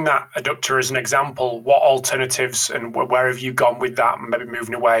using that adductor as an example, what alternatives and where have you gone with that? Maybe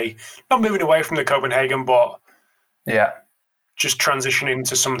not moving away from the Copenhagen, but just transitioning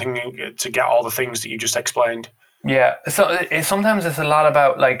to something to get all the things that you just explained. Yeah, so sometimes it's a lot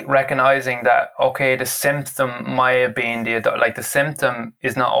about like recognizing that, okay, the symptom might have been the symptom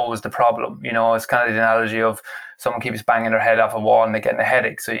is not always the problem. It's kind of the analogy of someone keeps banging their head off a wall and they're getting a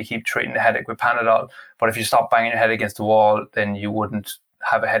headache, so you keep treating the headache with Panadol. But if you stop banging your head against the wall, then you wouldn't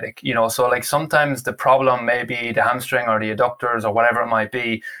have a headache. So like sometimes the problem may be the hamstring or the adductors or whatever it might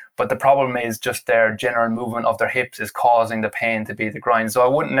be, but the problem is just their general movement of their hips is causing the pain to be the grind. So I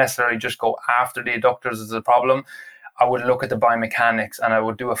wouldn't necessarily just go after the adductors as a problem. I would look at the biomechanics and I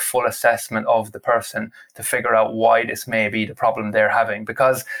would do a full assessment of the person to figure out why this may be the problem they're having.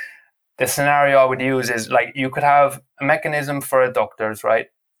 Because the scenario I would use is like you could have a mechanism for adductors,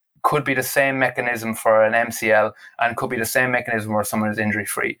 right? Could be the same mechanism for an MCL and could be the same mechanism where someone is injury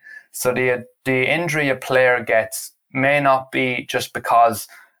free. So the injury a player gets may not be just because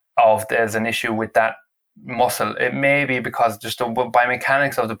of there's an issue with that muscle. It may be because just the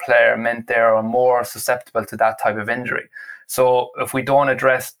biomechanics of the player meant they are more susceptible to that type of injury. So if we don't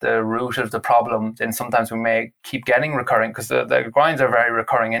address the root of the problem, then sometimes we may keep getting recurring, because the grinds are very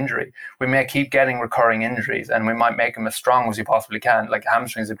recurring injury. We may keep getting recurring injuries and we might make them as strong as we possibly can. Like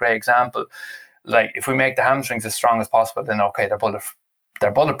hamstring is a great example. Like if we make the hamstrings as strong as possible, then okay, they're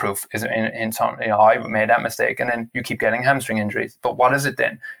bulletproof. Is in some, I made that mistake, and then you keep getting hamstring injuries. But what is it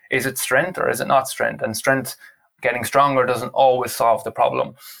then? Is it strength or is it not strength? And strength getting stronger doesn't always solve the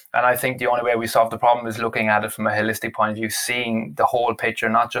problem. And I think the only way we solve the problem is looking at it from a holistic point of view, seeing the whole picture,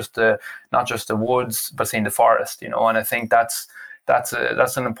 not just the woods, but seeing the forest. And I think that's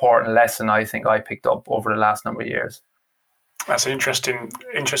an important lesson I think I picked up over the last number of years. That's an interesting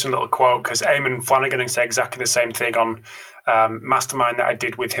little quote, because Eamon Flanagan said exactly the same thing on Mastermind that I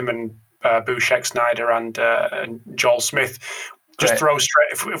did with him and Bouchek Snyder and Joel Smith. Just throw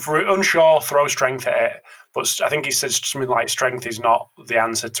straight. If we're unsure, throw strength at it. But I think he says something like strength is not the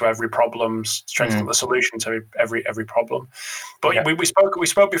answer to every problem. Strength is not the solution to every problem. But we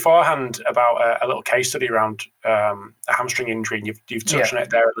spoke beforehand about a little case study around a hamstring injury, and you've touched on it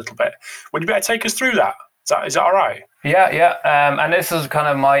there a little bit. Would you better take us through that? Is that all right? Yeah. And this is kind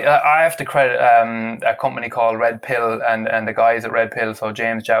of I have to credit a company called Red Pill and the guys at Red Pill, so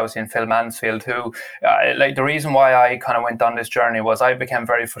James Jousey and Phil Mansfield, who, like the reason why I kind of went on this journey was I became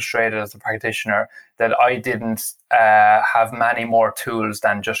very frustrated as a practitioner that I didn't have many more tools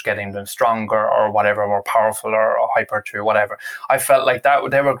than just getting them stronger or whatever, more powerful or hypertrophy or whatever. I felt like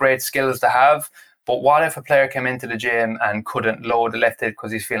they were great skills to have. But what if a player came into the gym and couldn't load the left hip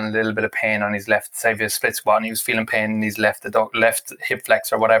because he's feeling a little bit of pain on his left, say if he has split squat and he was feeling pain in his left hip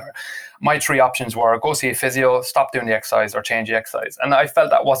flex or whatever? My three options were go see a physio, stop doing the exercise, or change the exercise. And I felt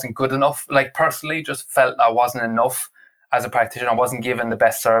that wasn't good enough. Like personally, just felt that wasn't enough. As a practitioner, I wasn't given the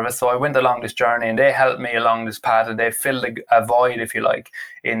best service. So I went along this journey and they helped me along this path, and they filled a void, if you like,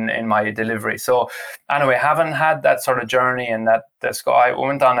 in my delivery. So anyway, having had that sort of journey and I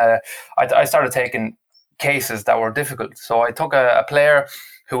went on I started taking cases that were difficult. So I took a player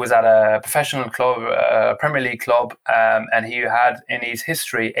who was at a professional club, a Premier League club, and he had in his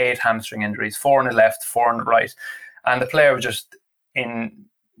history 8 hamstring injuries, 4 on the left, 4 on the right. And the player was just in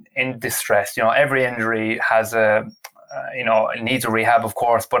distress. Every injury has it needs a rehab, of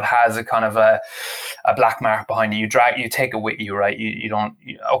course, but has a kind of a black mark behind you. You take it with you, right?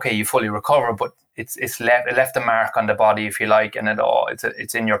 You fully recover, but it left a mark on the body, if you like, and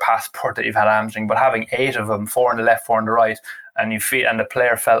it's in your passport that you've had a hamstring. But having 8 of them, 4 on the left, 4 on the right, and the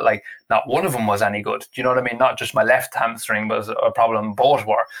player felt like not one of them was any good. Do you know what I mean? Not just my left hamstring was a problem, both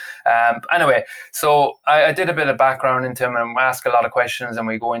were. Anyway, so I did a bit of background into him, and we ask a lot of questions, and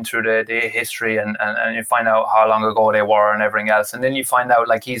we go into the history, and you find out how long ago they were and everything else. And then you find out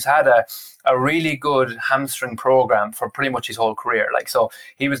like he's had a really good hamstring program for pretty much his whole career. Like, so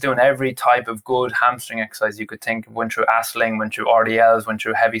he was doing every type of good hamstring exercise you could think of, went through Asling, went through RDLs, went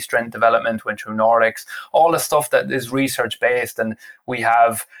through heavy strength development, went through Nordics, all the stuff that is research based. And we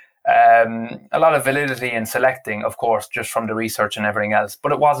have a lot of validity in selecting, of course, just from the research and everything else,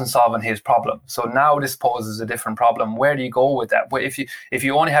 but it wasn't solving his problem. So now this poses a different problem. Where do you go with that? If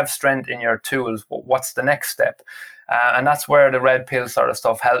you only have strength in your tools, what's the next step? And that's where the red pill sort of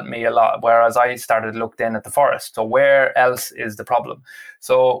stuff helped me a lot, whereas I started to look then at the forest. So where else is the problem?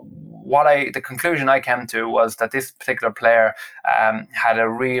 So the conclusion I came to was that this particular player had a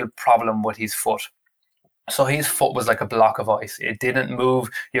real problem with his foot. So his foot was like a block of ice. It didn't move.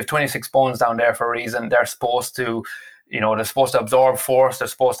 You have 26 bones down there for a reason. They're supposed to absorb force. They're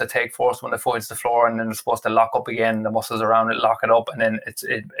supposed to take force when the foot hits the floor, and then they're supposed to lock up again. The muscles around it lock it up, and then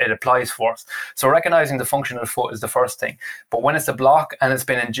it applies force. So recognizing the function of the foot is the first thing. But when it's a block and it's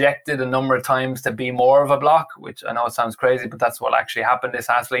been injected a number of times to be more of a block, which I know it sounds crazy, but that's what actually happened, this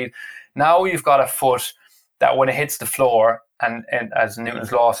athlete. Now you've got a foot that when it hits the floor, and as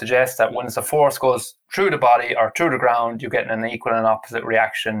Newton's law suggests, that once the force goes through the body or through the ground, you're getting an equal and opposite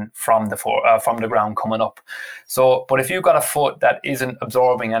reaction from the ground coming up. So, but if you've got a foot that isn't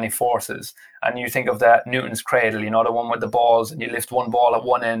absorbing any forces, and you think of that Newton's cradle, the one with the balls, and you lift one ball at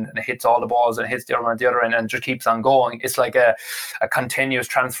one end and it hits all the balls and it hits the other one at the other end and just keeps on going. It's like a continuous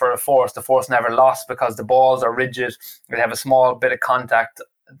transfer of force. The force never lost because the balls are rigid. They have a small bit of contact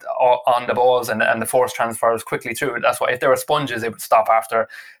on the balls, and the force transfers quickly through. That's why if they were sponges, it would stop after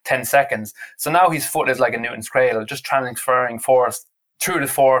 10 seconds. So now his foot is like a Newton's cradle, just transferring force through the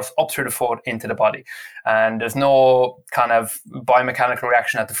force, up through the foot into the body. And there's no kind of biomechanical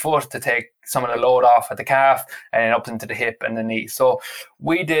reaction at the foot to take some of the load off at the calf and then up into the hip and the knee. So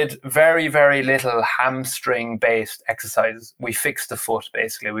we did very, very little hamstring-based exercises. We fixed the foot,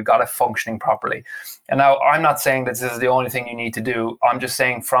 basically. We got it functioning properly. And now I'm not saying that this is the only thing you need to do. I'm just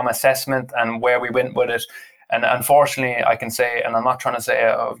saying from assessment and where we went with it. And unfortunately, I can say, and I'm not trying to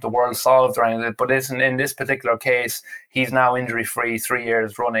say the world's solved or anything, but in this particular case, he's now injury-free 3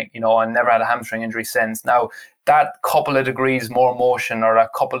 years running, and never had a hamstring injury since. Now, that couple of degrees more motion, or a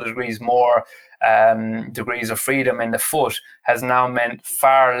couple of degrees more degrees of freedom in the foot, has now meant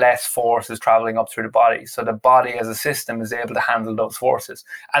far less force is traveling up through the body. So the body as a system is able to handle those forces.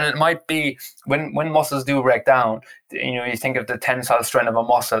 And it might be when muscles do break down, you think of the tensile strength of a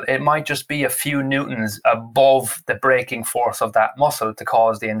muscle, it might just be a few newtons above the breaking force of that muscle to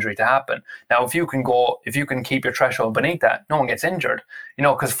cause the injury to happen. Now, if you can keep your threshold beneath that, no one gets injured,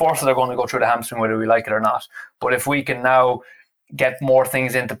 because forces are going to go through the hamstring whether we like it or not. But if we can now get more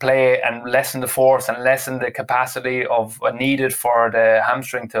things into play and lessen the force and lessen the capacity of needed for the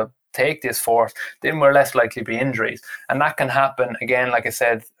hamstring to take this force, then we're less likely to be injuries. And that can happen, again, like I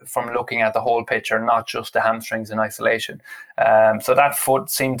said, from looking at the whole picture, not just the hamstrings in isolation. So that foot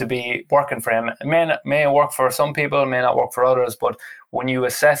seemed to be working for him. It may work for some people, may not work for others, but when you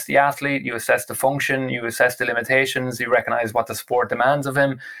assess the athlete, you assess the function, you assess the limitations, you recognize what the sport demands of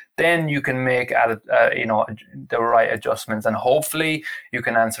him, then you can make the right adjustments, and hopefully you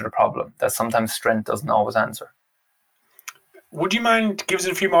can answer the problem that sometimes strength doesn't always answer. Would you mind giving us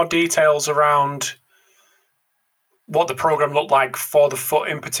a few more details around what the program looked like for the foot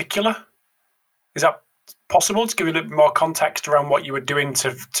in particular? Is that possible to give you a little more context around what you were doing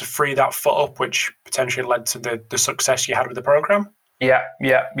to free that foot up, which potentially led to the success you had with the program?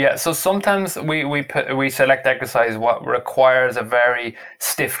 Yeah. So sometimes we select exercise what requires a very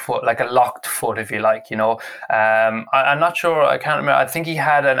stiff foot, like a locked foot, if you like. I'm not sure. I can't remember. I think he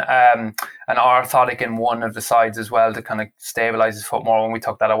had an orthotic in one of the sides as well to kind of stabilize his foot more. When we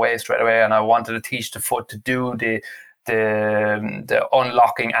took that away straight away, and I wanted to teach the foot to do the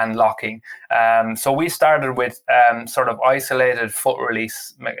unlocking and locking. So we started with sort of isolated foot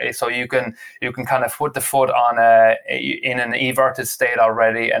release. So you can kind of put the foot on in an everted state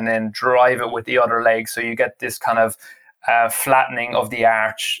already, and then drive it with the other leg. So you get this kind of flattening of the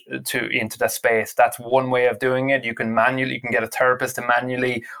arch into the space. That's one way of doing it. You can get a therapist to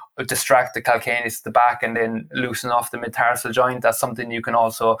manually distract the calcaneus at the back and then loosen off the mid-tarsal joint. That's something you can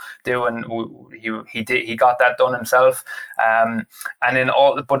also do, and he got that done himself. And then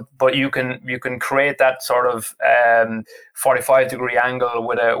but you can create that sort of 45-degree angle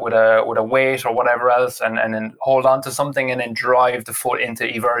with a weight or whatever else, and then hold on to something and then drive the foot into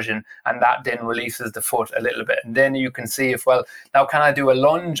eversion, and that then releases the foot a little bit. And then you can see if, well, now can I do a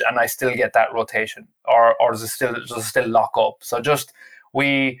lunge and I still get that rotation, or does it still lock up? So just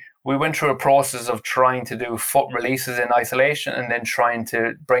we went through a process of trying to do foot releases in isolation and then trying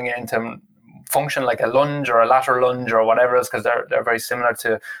to bring it into function like a lunge or a lateral lunge or whatever else, because they're very similar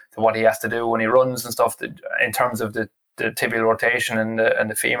to what he has to do when he runs and stuff, in terms of the tibial rotation and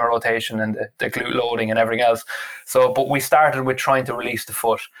the femur rotation and the glute loading and everything else. So, but we started with trying to release the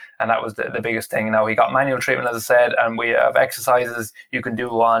foot, and that was the biggest thing. Now, he got manual treatment, as I said, and we have exercises you can do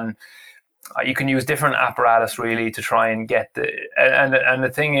on. You can use different apparatus really to try and get and the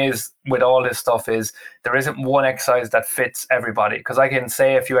thing is with all this stuff is there isn't one exercise that fits everybody, because I can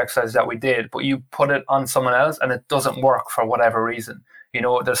say a few exercises that we did, but you put it on someone else and it doesn't work for whatever reason.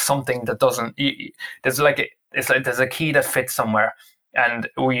 There's something that doesn't. There's a key that fits somewhere. And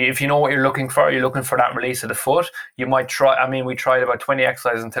if you know what you're looking for that release of the foot, you might try. I mean, we tried about 20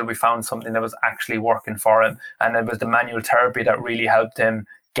 exercises until we found something that was actually working for him, and it was the manual therapy that really helped him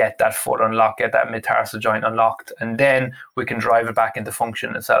get that foot unlocked, get that mid-tarsal joint unlocked, and then we can drive it back into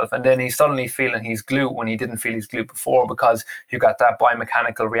function itself. And then he's suddenly feeling his glute when he didn't feel his glute before, because you got that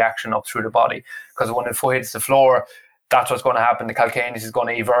biomechanical reaction up through the body. Because when the foot hits the floor, that's what's going to happen. The calcaneus is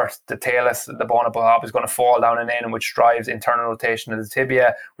going to evert, the talus, the bone above hop is going to fall down and in, which drives internal rotation of the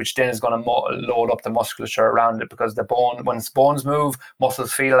tibia, which then is going to load up the musculature around it, because the bone, once bones move,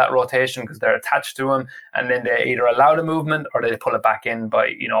 muscles feel that rotation because they're attached to them, and then they either allow the movement or they pull it back in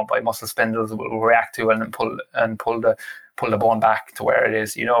by muscle spindles will react to it and pull the bone back to where it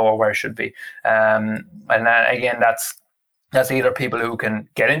is, or where it should be. And again, that's either people who can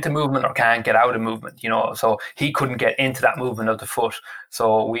get into movement or can't get out of movement, so he couldn't get into that movement of the foot.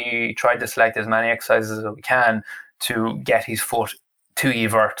 So we tried to select as many exercises as we can to get his foot to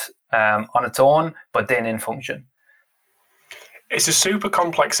evert on its own, but then in function. It's a super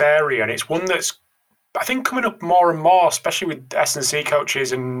complex area, and it's one that's, I think, coming up more and more, especially with S&C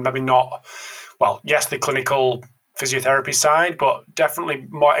coaches, and maybe not, well, yes, the clinical physiotherapy side, but definitely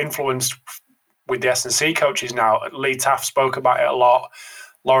more influenced with the S&C coaches now. Lee Taft spoke about it a lot.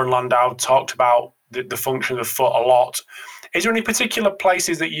 Lauren Landau talked about the function of the foot a lot. Is there any particular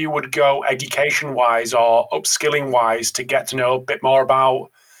places that you would go education-wise or upskilling-wise to get to know a bit more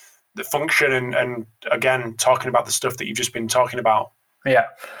about the function and again, talking about the stuff that you've just been talking about? Yeah,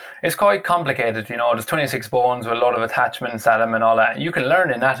 it's quite complicated. There's 26 bones with a lot of attachments at them and all that. You can learn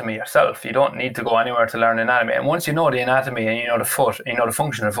anatomy yourself. You don't need to go anywhere to learn anatomy. And once you know the anatomy and you know the foot, the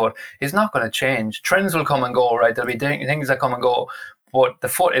function of the foot, it's not going to change. Trends will come and go, right? There'll be things that come and go, but the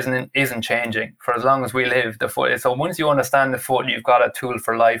foot isn't changing for as long as we live. The foot is. So once you understand the foot, you've got a tool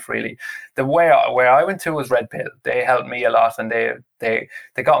for life, really. The way where I went to was Red Pill. They helped me a lot, and they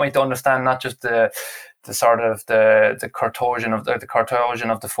got me to understand not just the sort of the cartosian of the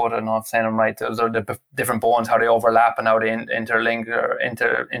foot. I don't know if I'm saying them right. Those are the different bones, how they overlap and how they interlink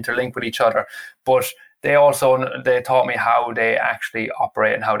with each other. But they taught me how they actually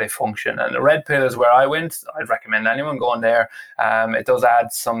operate and how they function. And the Red Pill is where I went. I'd recommend anyone going there. It does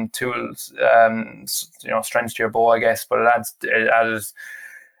add some tools, strengths to your bow, I guess, but it added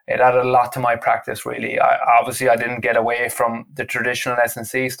a lot to my practice, really. I didn't get away from the traditional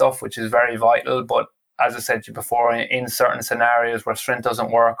S&C stuff, which is very vital, but as I said to you before, in certain scenarios where strength doesn't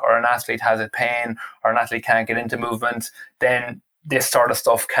work, or an athlete has a pain, or an athlete can't get into movement, then this sort of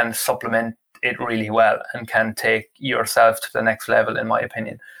stuff can supplement it really well and can take yourself to the next level, in my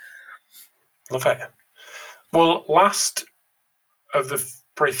opinion. Love it. Well, last of the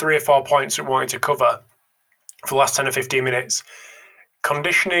probably 3 or 4 points we wanted to cover for the last 10 or 15 minutes,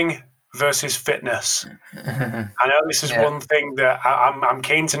 conditioning versus fitness. I know this is one thing that I'm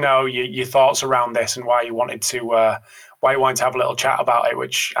keen to know your thoughts around this and why you wanted to have a little chat about it,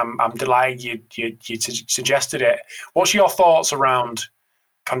 which I'm delighted you suggested it. What's your thoughts around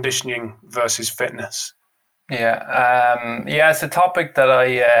conditioning versus fitness? It's a topic that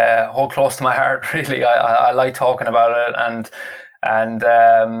I hold close to my heart, really. I like talking about it, and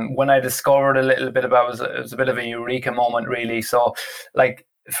when I discovered a little bit about it, it was a bit of a eureka moment, really. So, like,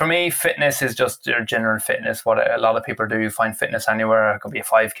 for me, fitness is just your general fitness. What a lot of people do, you find fitness anywhere. It could be a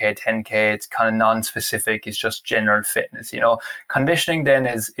 5K, 10K. It's kind of non-specific. It's just general fitness. Conditioning then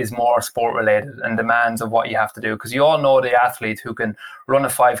is more sport related and demands of what you have to do. Because you all know the athlete who can run a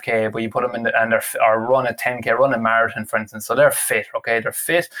 5K, but you put them in or run a 10K, run a marathon, for instance. So they're fit, okay? They're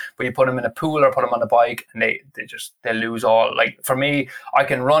fit, but you put them in a pool or put them on a bike, and they lose all. Like for me, I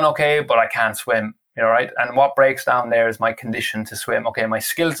can run okay, but I can't swim. Right? And what breaks down there is my condition to swim. Okay, my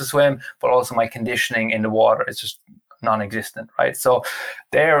skill to swim, but also my conditioning in the water. It's just non-existent, right? So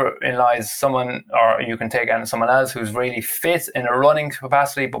therein lies someone, or you can take on someone else who's really fit in a running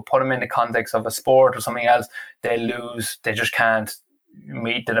capacity, but put them in the context of a sport or something else, they lose. They just can't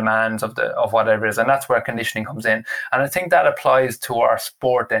meet the demands of whatever it is, and that's where conditioning comes in. And I think that applies to our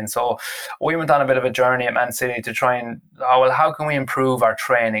sport then. So we went on a bit of a journey at Man City to try and how can we improve our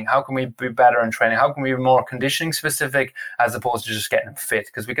training? How can we be better in training? How can we be more conditioning specific as opposed to just getting fit?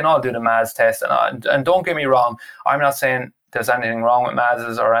 Because we can all do the MAS test, and don't get me wrong, I'm not saying there's anything wrong with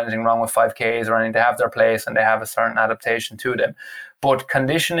MASs or anything wrong with 5Ks or anything. They have their place and they have a certain adaptation to them. But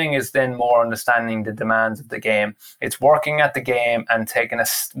conditioning is then more understanding the demands of the game. It's working at the game and taking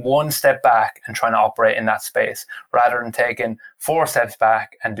one step back and trying to operate in that space rather than taking 4 steps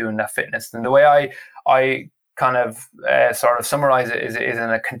back and doing that fitness. And the way I kind of sort of summarize it is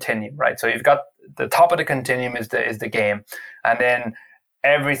in a continuum, right? So you've got the top of the continuum is the game, and then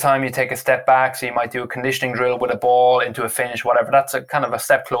every time you take a step back, so you might do a conditioning drill with a ball into a finish, whatever, that's a kind of a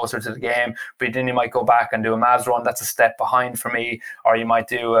step closer to the game. But then you might go back and do a MAS run, that's a step behind for me. Or you might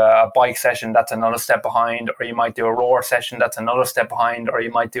do a bike session, that's another step behind. Or you might do a rower session, that's another step behind. Or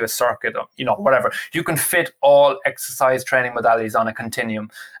you might do a circuit, whatever. You can fit all exercise training modalities on a continuum.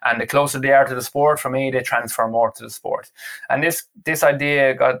 And the closer they are to the sport, for me, they transfer more to the sport. And this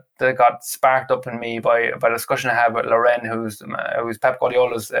idea got sparked up in me by a discussion I had with Loren, who's Pep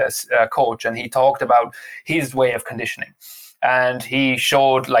Guardiola's coach, and he talked about his way of conditioning, and he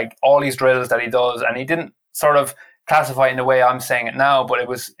showed like all these drills that he does, and he didn't sort of classify it in the way I'm saying it now, but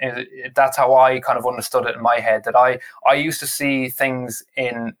that's how I kind of understood it in my head, that I used to see things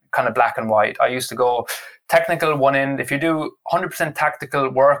in kind of black and white. I used to go technical one end. If you do 100% tactical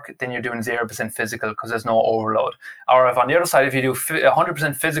work, then you're doing 0% physical because there's no overload. Or if on the other side, if you do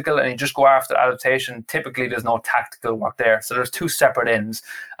 100% physical and you just go after adaptation, typically there's no tactical work there. So there's 2 separate ends,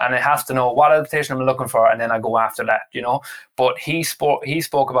 and I have to know what adaptation I'm looking for, and then I go after that, But he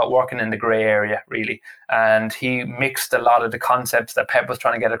spoke about working in the gray area, really, and he mixed a lot of the concepts that Pep was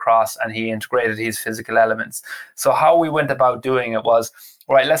trying to get across, and he integrated his physical elements. So how we went about doing it was,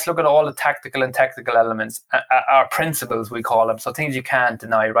 right, let's look at all the tactical and technical elements, our principles, we call them. So things you can't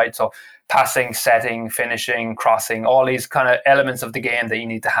deny, right? So passing, setting, finishing, crossing, all these kind of elements of the game that you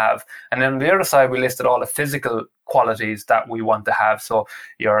need to have. And then on the other side, we listed all the physical qualities that we want to have. So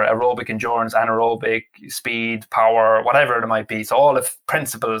your aerobic endurance, anaerobic, speed, power, whatever it might be. So all the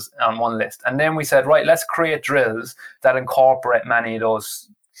principles on one list. And then we said, right, let's create drills that incorporate many of those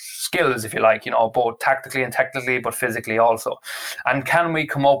skills, if you like, both tactically and technically, but physically also. And can we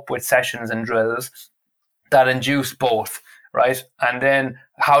come up with sessions and drills that induce both, right? And then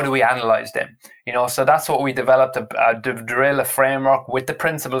how do we analyze them? So that's what we developed, a drill, a framework with the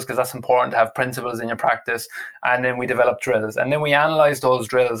principles, because that's important to have principles in your practice. And then we developed drills, and then we analyzed those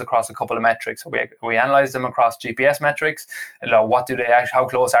drills across a couple of metrics. So we analyzed them across GPS metrics. What do they actually, how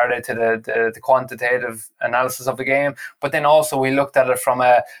close are they to the quantitative analysis of the game? But then also we looked at it from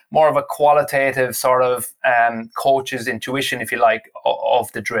a more of a qualitative sort of coach's intuition, if you like, of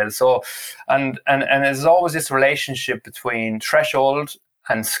the drill. So and there's always this relationship between threshold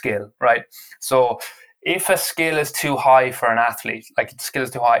and skill, right? So if a skill is too high for an athlete, like the skill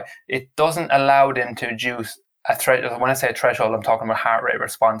is too high, it doesn't allow them to induce a threshold. When I say a threshold, I'm talking about heart rate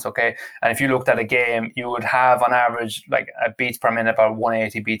response, okay? And if you looked at a game, you would have on average like a beats per minute, about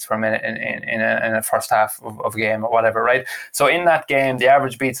 180 beats per minute in a first half of a game or whatever, right? So in that game, the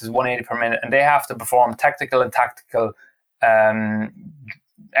average beats is 180 per minute, and they have to perform technical and tactical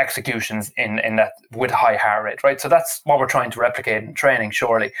executions in that with high heart rate, right? So that's what we're trying to replicate in training,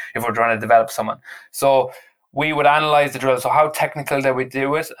 surely, if we're trying to develop someone. So we would analyze the drill. So how technical did we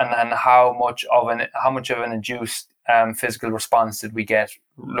do it, and how much of an induced physical response did we get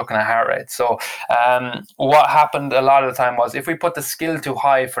looking at heart rate? So what happened a lot of the time was, if we put the skill too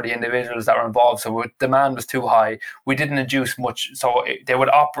high for the individuals that were involved, so demand was too high, we didn't induce much. So they would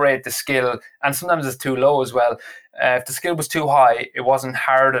operate the skill, and sometimes it's too low as well. If the skill was too high, it wasn't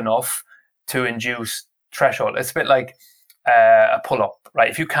hard enough to induce threshold. It's a bit like a pull-up, right?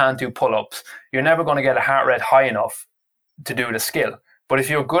 If you can't do pull-ups, you're never going to get a heart rate high enough to do the skill. But if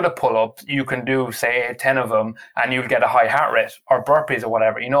you're good at pull-ups, you can do, say, 10 of them and you'll get a high heart rate, or burpees or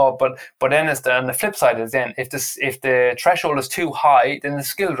whatever, but then on the flip side is then if the threshold is too high, then the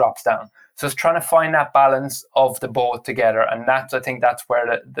skill drops down. So it's trying to find that balance of the both together. And I think that's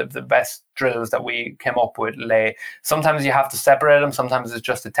where the best drills that we came up with lay. Sometimes you have to separate them. Sometimes it's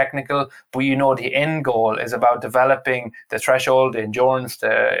just the technical, but the end goal is about developing the threshold, the endurance,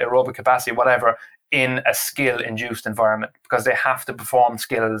 the aerobic capacity, whatever, in a skill-induced environment, because they have to perform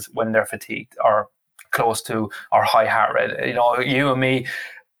skills when they're fatigued or close to our high heart rate. You and me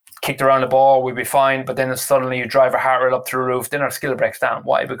kicked around the ball, we'd be fine, but then if suddenly you drive our heart rate up through the roof, then our skill breaks down.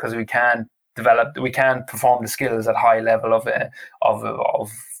 Why? Because we can't perform the skills at high level of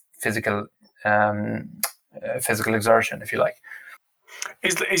physical exertion, if you like.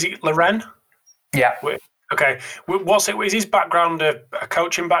 Is it Loren? Yeah. Okay. Is his background a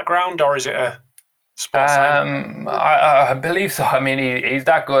coaching background, or is it a sports science? I believe so. I mean, he's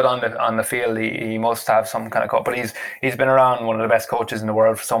that good on the field. He must have some kind of coach. But he's been around one of the best coaches in the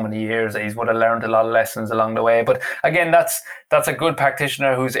world for so many years. He would have learned a lot of lessons along the way. But again, that's a good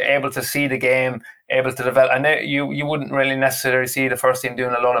practitioner who's able to see the game, able to develop. And you wouldn't really necessarily see the first team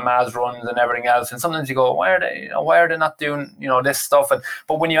doing a lot of mass runs and everything else. And sometimes you go, why are they not doing this stuff?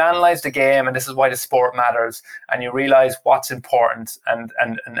 But when you analyze the game, and this is why the sport matters, and you realize what's important, and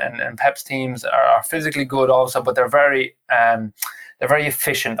Pep's teams are physically good also, but they're very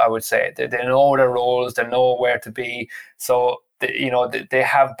efficient, I would say. They know their roles, they know where to be. So they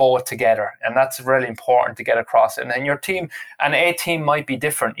have both together, and that's really important to get across. And then your team, and a team might be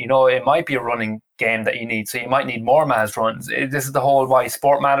different. It might be a running game that you need, so you might need more mass runs. This is the whole why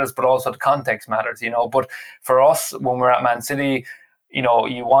sport matters, but also the context matters. But for us, when we're at Man City,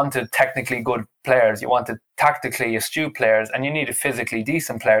 you wanted technically good players, you wanted tactically astute players, and you needed physically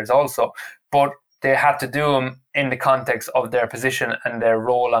decent players also. But they had to do them in the context of their position and their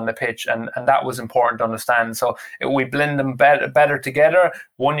role on the pitch, and that was important to understand. So we blend them better together.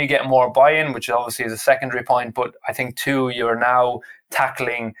 One, you get more buy-in, which obviously is a secondary point, but I think two, you're now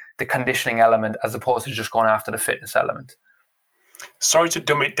tackling the conditioning element as opposed to just going after the fitness element. Sorry to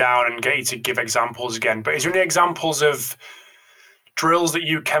dumb it down and get you to give examples again, but is there any examples of drills that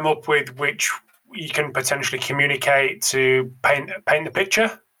you came up with which you can potentially communicate to paint the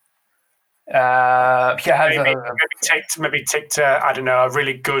picture? Maybe ticked I don't know, a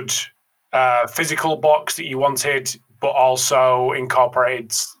really good physical box that you wanted, but also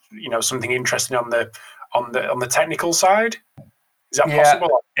incorporated something interesting on the technical side. Is that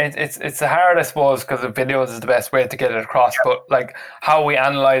possible? It's hard, I suppose, because the videos is the best way to get it across. Yeah. But like how we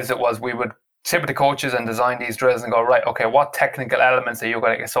analyzed it was we would sit with the coaches and design these drills and go, right, okay, what technical elements are you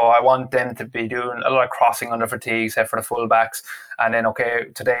going to get? So I want them to be doing a lot of crossing under fatigue, say for the fullbacks. And then, okay,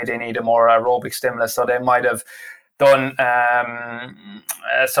 today they need a more aerobic stimulus. So they might have done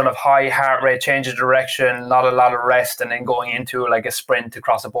a sort of high heart rate, change of direction, not a lot of rest, and then going into like a sprint to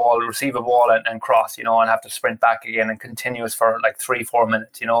cross a ball, receive a ball and cross, and have to sprint back again and continuous for like 3-4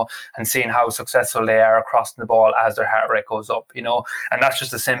 minutes, and seeing how successful they are crossing the ball as their heart rate goes up, and that's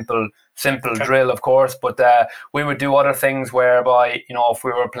just a simple drill, of course, but we would do other things whereby, if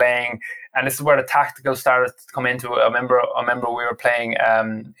we were playing, and this is where the tactical started to come into it. I remember we were playing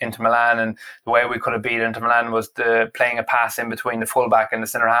Inter Milan, and the way we could have beat Inter Milan was playing a pass in between the fullback and the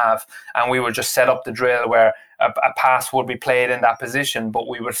centre half, and we would just set up the drill where a pass would be played in that position, but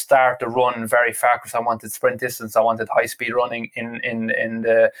we would start to run very far because I wanted sprint distance, I wanted high speed running in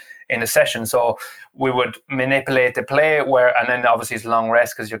the session. So we would manipulate the play and then obviously it's long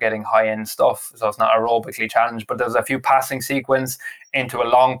rest because you're getting high end stuff, so it's not aerobically challenged. But there's a few passing sequence into a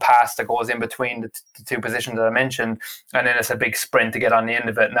long pass that goes in between the two positions that I mentioned, and then it's a big sprint to get on the end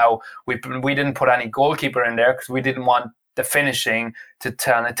of it. Now we didn't put any goalkeeper in there because we didn't want the finishing to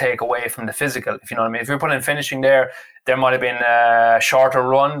kind of take away from the physical, if you know what I mean. If you're putting finishing there might have been a shorter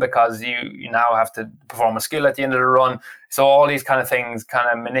run because you now have to perform a skill at the end of the run. So all these kind of things kind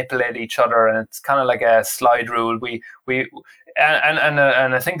of manipulate each other, and it's kind of like a slide rule.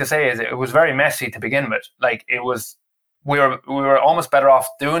 And the thing to say is it was very messy to begin with. Like it was. We were almost better off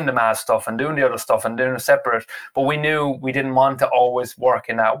doing the mass stuff and doing the other stuff and doing it separate, but we knew we didn't want to always work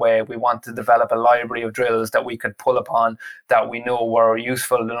in that way. We wanted to develop a library of drills that we could pull upon, that we know were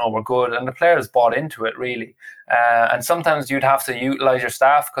useful, were good, and the players bought into it really. And sometimes you'd have to utilize your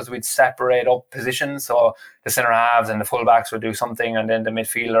staff because we'd separate up positions. So the centre halves and the fullbacks would do something, and then the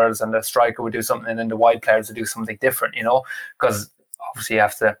midfielders and the striker would do something, and then the wide players would do something different, because obviously you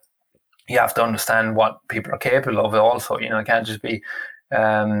have to understand what people are capable of also. It can't just be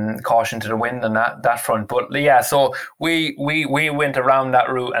caution to the wind on that front. But yeah, so we went around that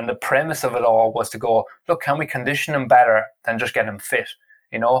route, and the premise of it all was to go, look, can we condition them better than just get them fit?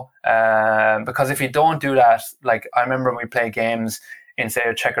 Because if you don't do that, like I remember when we play games in, say,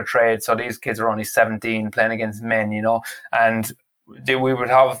 a checker trade, so these kids are only 17 playing against men, and we would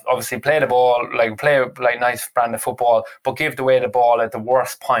have obviously play the ball, play nice brand of football, but give away the ball at the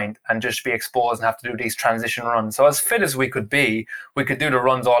worst point and just be exposed and have to do these transition runs. So as fit as we could be, we could do the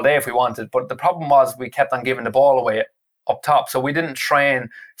runs all day if we wanted. But the problem was we kept on giving the ball away up top. So we didn't train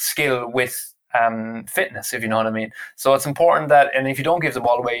skill with fitness, if you know what I mean. So it's important that, and if you don't give the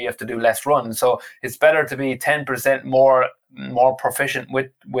ball away, you have to do less runs. So it's better to be 10% more proficient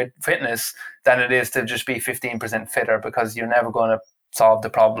with fitness than it is to just be 15% fitter, because you're never going to solve the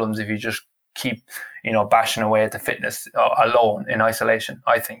problems if you just keep bashing away at the fitness alone in isolation,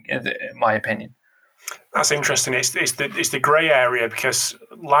 I think, in my opinion. That's interesting. It's the grey area, because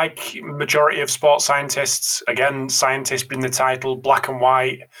like majority of sports scientists, again, scientist being the title, black and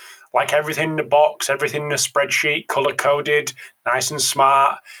white, like everything in the box, everything in a spreadsheet, color coded, nice and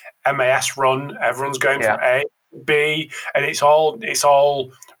smart, MAS run, everyone's going from A to B, and it's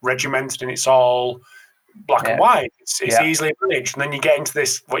all regimented and it's all black and white. It's easily managed. And then you get into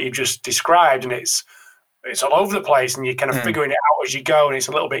this, what you just described, and it's all over the place, and you're kind of figuring it out as you go, and it's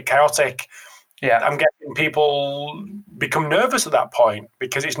a little bit chaotic. Yeah, I'm guessing people become nervous at that point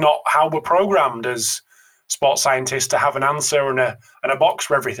because it's not how we're programmed as sports scientists to have an answer and a box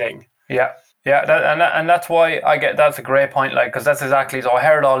for everything. Yeah, and that's why that's a great point. Because that's exactly, so I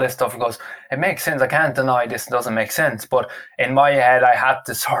heard all this stuff and goes, it makes sense. I can't deny this doesn't make sense, but in my head, I had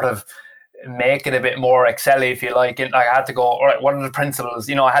to sort of make it a bit more Excel-y, if you like. And I had to go, all right, what are the principles?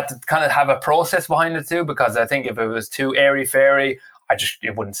 I had to kind of have a process behind it too, because I think if it was too airy-fairy,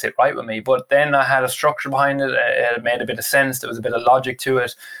 it wouldn't sit right with me. But then I had a structure behind it. It made a bit of sense. There was a bit of logic to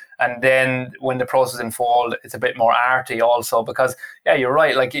it. And then when the process unfolds, it's a bit more arty also, because, yeah, you're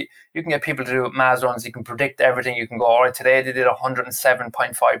right. Like you can get people to do MAS runs. You can predict everything. You can go, all right, today they did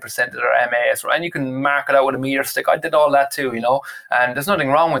 107.5% of their MAS. And you can mark it out with a meter stick. I did all that too, and there's nothing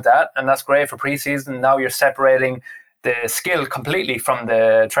wrong with that. And that's great for preseason. Now you're separating the skill completely from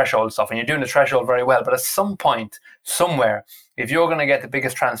the threshold stuff, and you're doing the threshold very well. But at some point, somewhere, if you're going to get the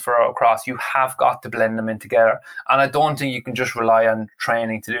biggest transfer across, you have got to blend them in together. And I don't think you can just rely on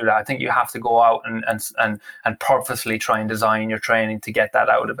training to do that. I think you have to go out and purposely try and design your training to get that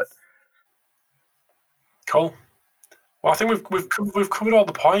out of it. Cool. Well, I think we've covered all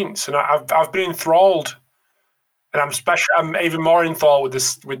the points, and I've been enthralled, and I'm even more enthralled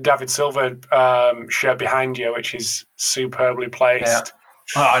with David Silva shirt behind you, which is superbly placed. Yeah.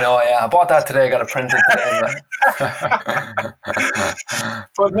 Oh, I know, yeah. I bought that today. I got it printed today.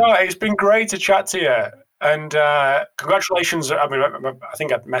 But no, it's been great to chat to you. And congratulations. I mean, I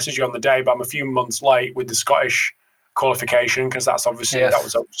think I messaged you on the day, but I'm a few months late with the Scottish qualification, because that was obviously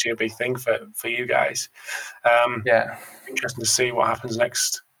a big thing for you guys. Interesting to see what happens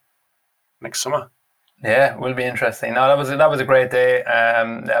next summer. Yeah, will be interesting. No, that was a great day.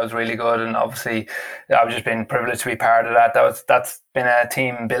 That was really good, and obviously, I've just been privileged to be part of that. That's been a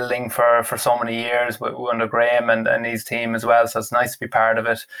team building for so many years under Graham and his team as well. So it's nice to be part of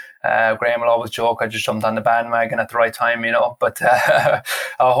it. Graham will always joke, I just jumped on the bandwagon at the right time, But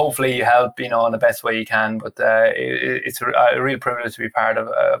hopefully you help, in the best way you can. But it's a real privilege to be part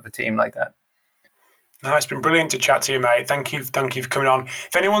of a team like that. No, it's been brilliant to chat to you, mate. Thank you for coming on.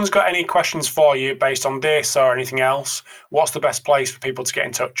 If anyone's got any questions for you based on this or anything else, what's the best place for people to get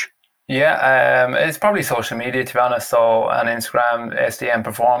in touch? Yeah, it's probably social media, to be honest. So on Instagram, SDM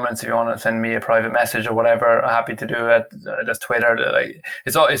Performance. If you want to send me a private message or whatever, I'm happy to do it. There's Twitter.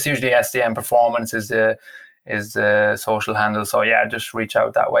 It's usually SDM Performance is the social handle. So yeah, just reach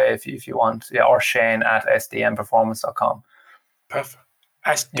out that way if you want. Yeah, or Shane at sdmperformance.com. Perfect.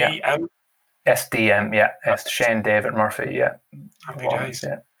 SDM. Yeah. SDM, yeah. Shane David Murphy, yeah. Happy days.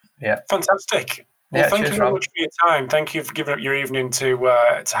 Yeah. Fantastic. Well, thank you very much for your time. Thank you for giving up your evening to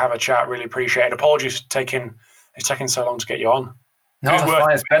have a chat. Really appreciate it. Apologies for taking so long to get you on. No, it's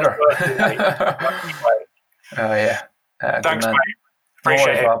fine. It's better. Oh, yeah. Thanks, mate.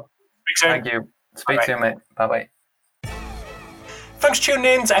 Appreciate it. Rob. Speak soon. Thank you. Speak soon, mate. Bye-bye. Thanks for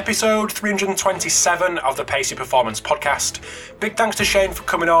tuning in to episode 327 of the Pacey Performance Podcast. Big thanks to Shane for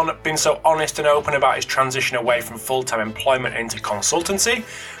coming on, being so honest and open about his transition away from full-time employment into consultancy,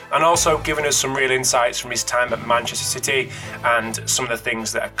 and also giving us some real insights from his time at Manchester City and some of the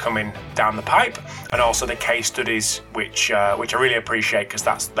things that are coming down the pipe, and also the case studies, which I really appreciate, because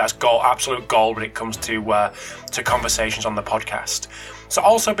that's gold, absolute gold when it comes to conversations on the podcast. So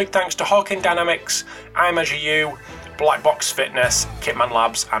also big thanks to Hawkin Dynamics, iMeasure You, Black Box Fitness, Kitman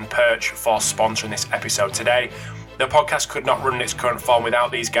Labs and Perch for sponsoring this episode today. The podcast could not run in its current form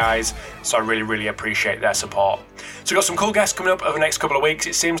without these guys, so I really, really appreciate their support. So we've got some cool guests coming up over the next couple of weeks.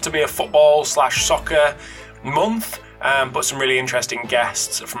 It seems to be a football/soccer month, but some really interesting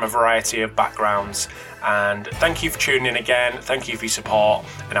guests from a variety of backgrounds. And thank you for tuning in again. Thank you for your support,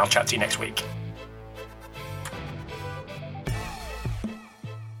 and I'll chat to you next week.